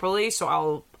it properly.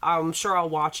 So I'm sure I'll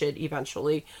watch it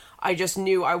eventually. I just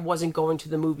knew I wasn't going to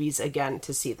the movies again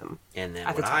to see them. And then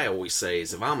at the what time. I always say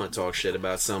is, if I'm going to talk shit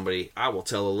about somebody, I will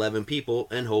tell 11 people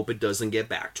and hope it doesn't get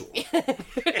back to them.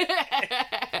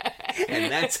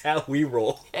 And that's how we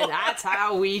roll. And that's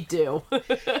how we do.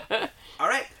 All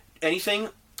right. Anything?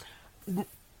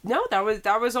 No, that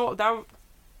was all. That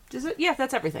is it. Yeah,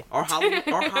 that's everything. Our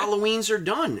Halloweens are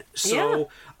done. So,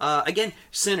 again,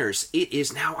 sinners, it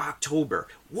is now October.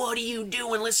 What are you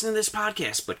doing listening to this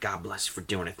podcast? But God bless you for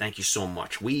doing it. Thank you so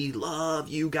much. We love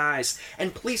you guys.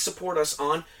 And please support us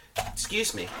on...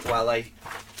 Excuse me, while I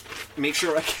make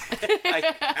sure I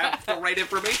have the right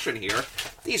information here.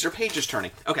 These are pages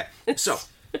turning. Okay, so...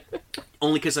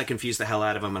 Only because I confuse the hell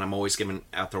out of them, and I'm always giving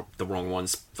out the wrong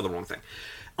ones for the wrong thing.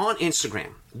 On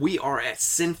Instagram, we are at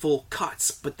Sinful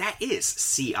Cuts, but that is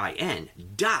CIN.FUL_.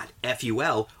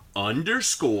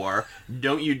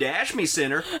 Don't you dash me,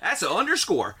 sinner. That's an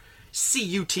underscore.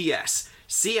 CUTS.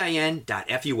 CIN.FUL_CUTS.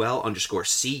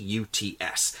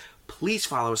 Please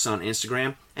follow us on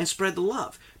Instagram and spread the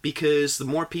love, because the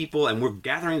more people, and we're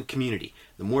gathering a community,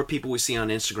 the more people we see on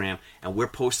Instagram, and we're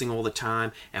posting all the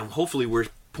time, and hopefully we're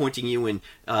pointing you in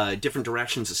different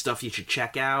directions of stuff you should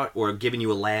check out, or giving you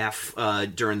a laugh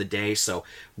during the day. So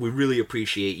we really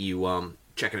appreciate you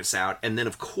checking us out. And then,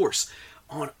 of course,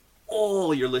 on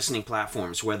all your listening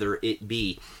platforms, whether it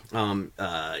be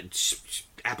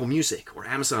Apple Music or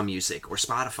Amazon Music or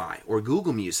Spotify or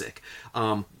Google Music,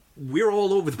 we're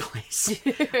all over the place.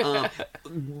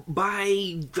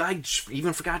 I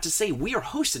even forgot to say, we are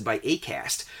hosted by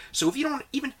Acast. So if you don't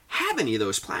even have any of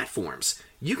those platforms,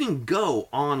 you can go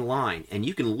online and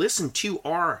you can listen to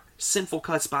our Sinful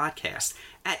Cuts podcast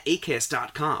at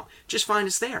acast.com. Just find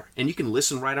us there, and you can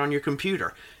listen right on your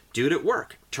computer. Do it at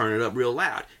work. Turn it up real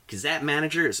loud, because that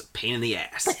manager is a pain in the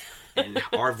ass. And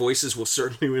our voices will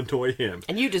certainly annoy him.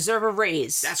 And you deserve a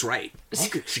raise. That's right.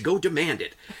 You should go demand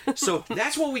it. So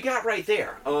that's what we got right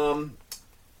there.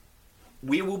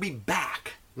 We will be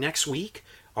back next week.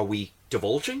 Are we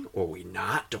divulging or are we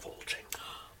not divulging?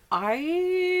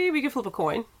 We can flip a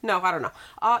coin. No, I don't know.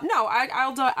 No,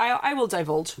 I will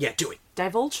divulge. Yeah, do it.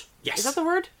 Divulge? Yes. Is that the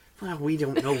word? Well, we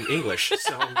don't know English,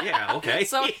 so yeah, okay.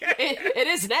 So it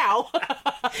is now.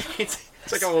 It's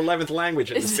like our 11th language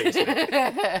in this basement.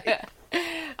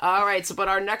 All right, but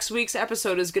our next week's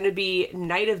episode is going to be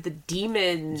Night of the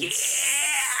Demons. Yeah,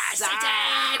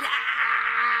 Satan!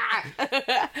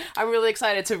 I'm really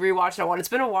excited to rewatch that one. It's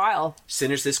been a while.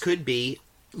 Sinners, this could be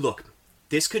a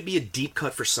deep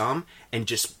cut for some and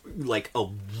just like a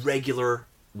regular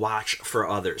watch for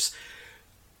others.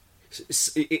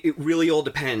 It really all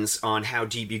depends on how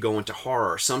deep you go into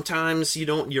horror. Sometimes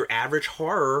your average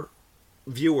horror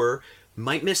viewer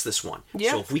might miss this one.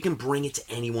 Yeah. So if we can bring it to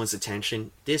anyone's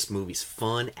attention, this movie's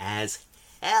fun as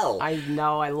hell. I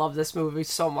know. I love this movie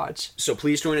so much. So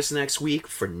please join us next week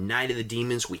for Night of the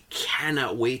Demons. We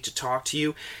cannot wait to talk to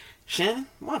you. Shannon,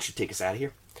 why don't you take us out of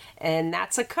here? And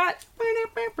that's a cut. Meow meow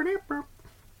meow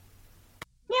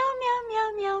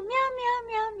meow meow meow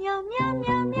meow meow meow meow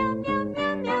meow meow meow.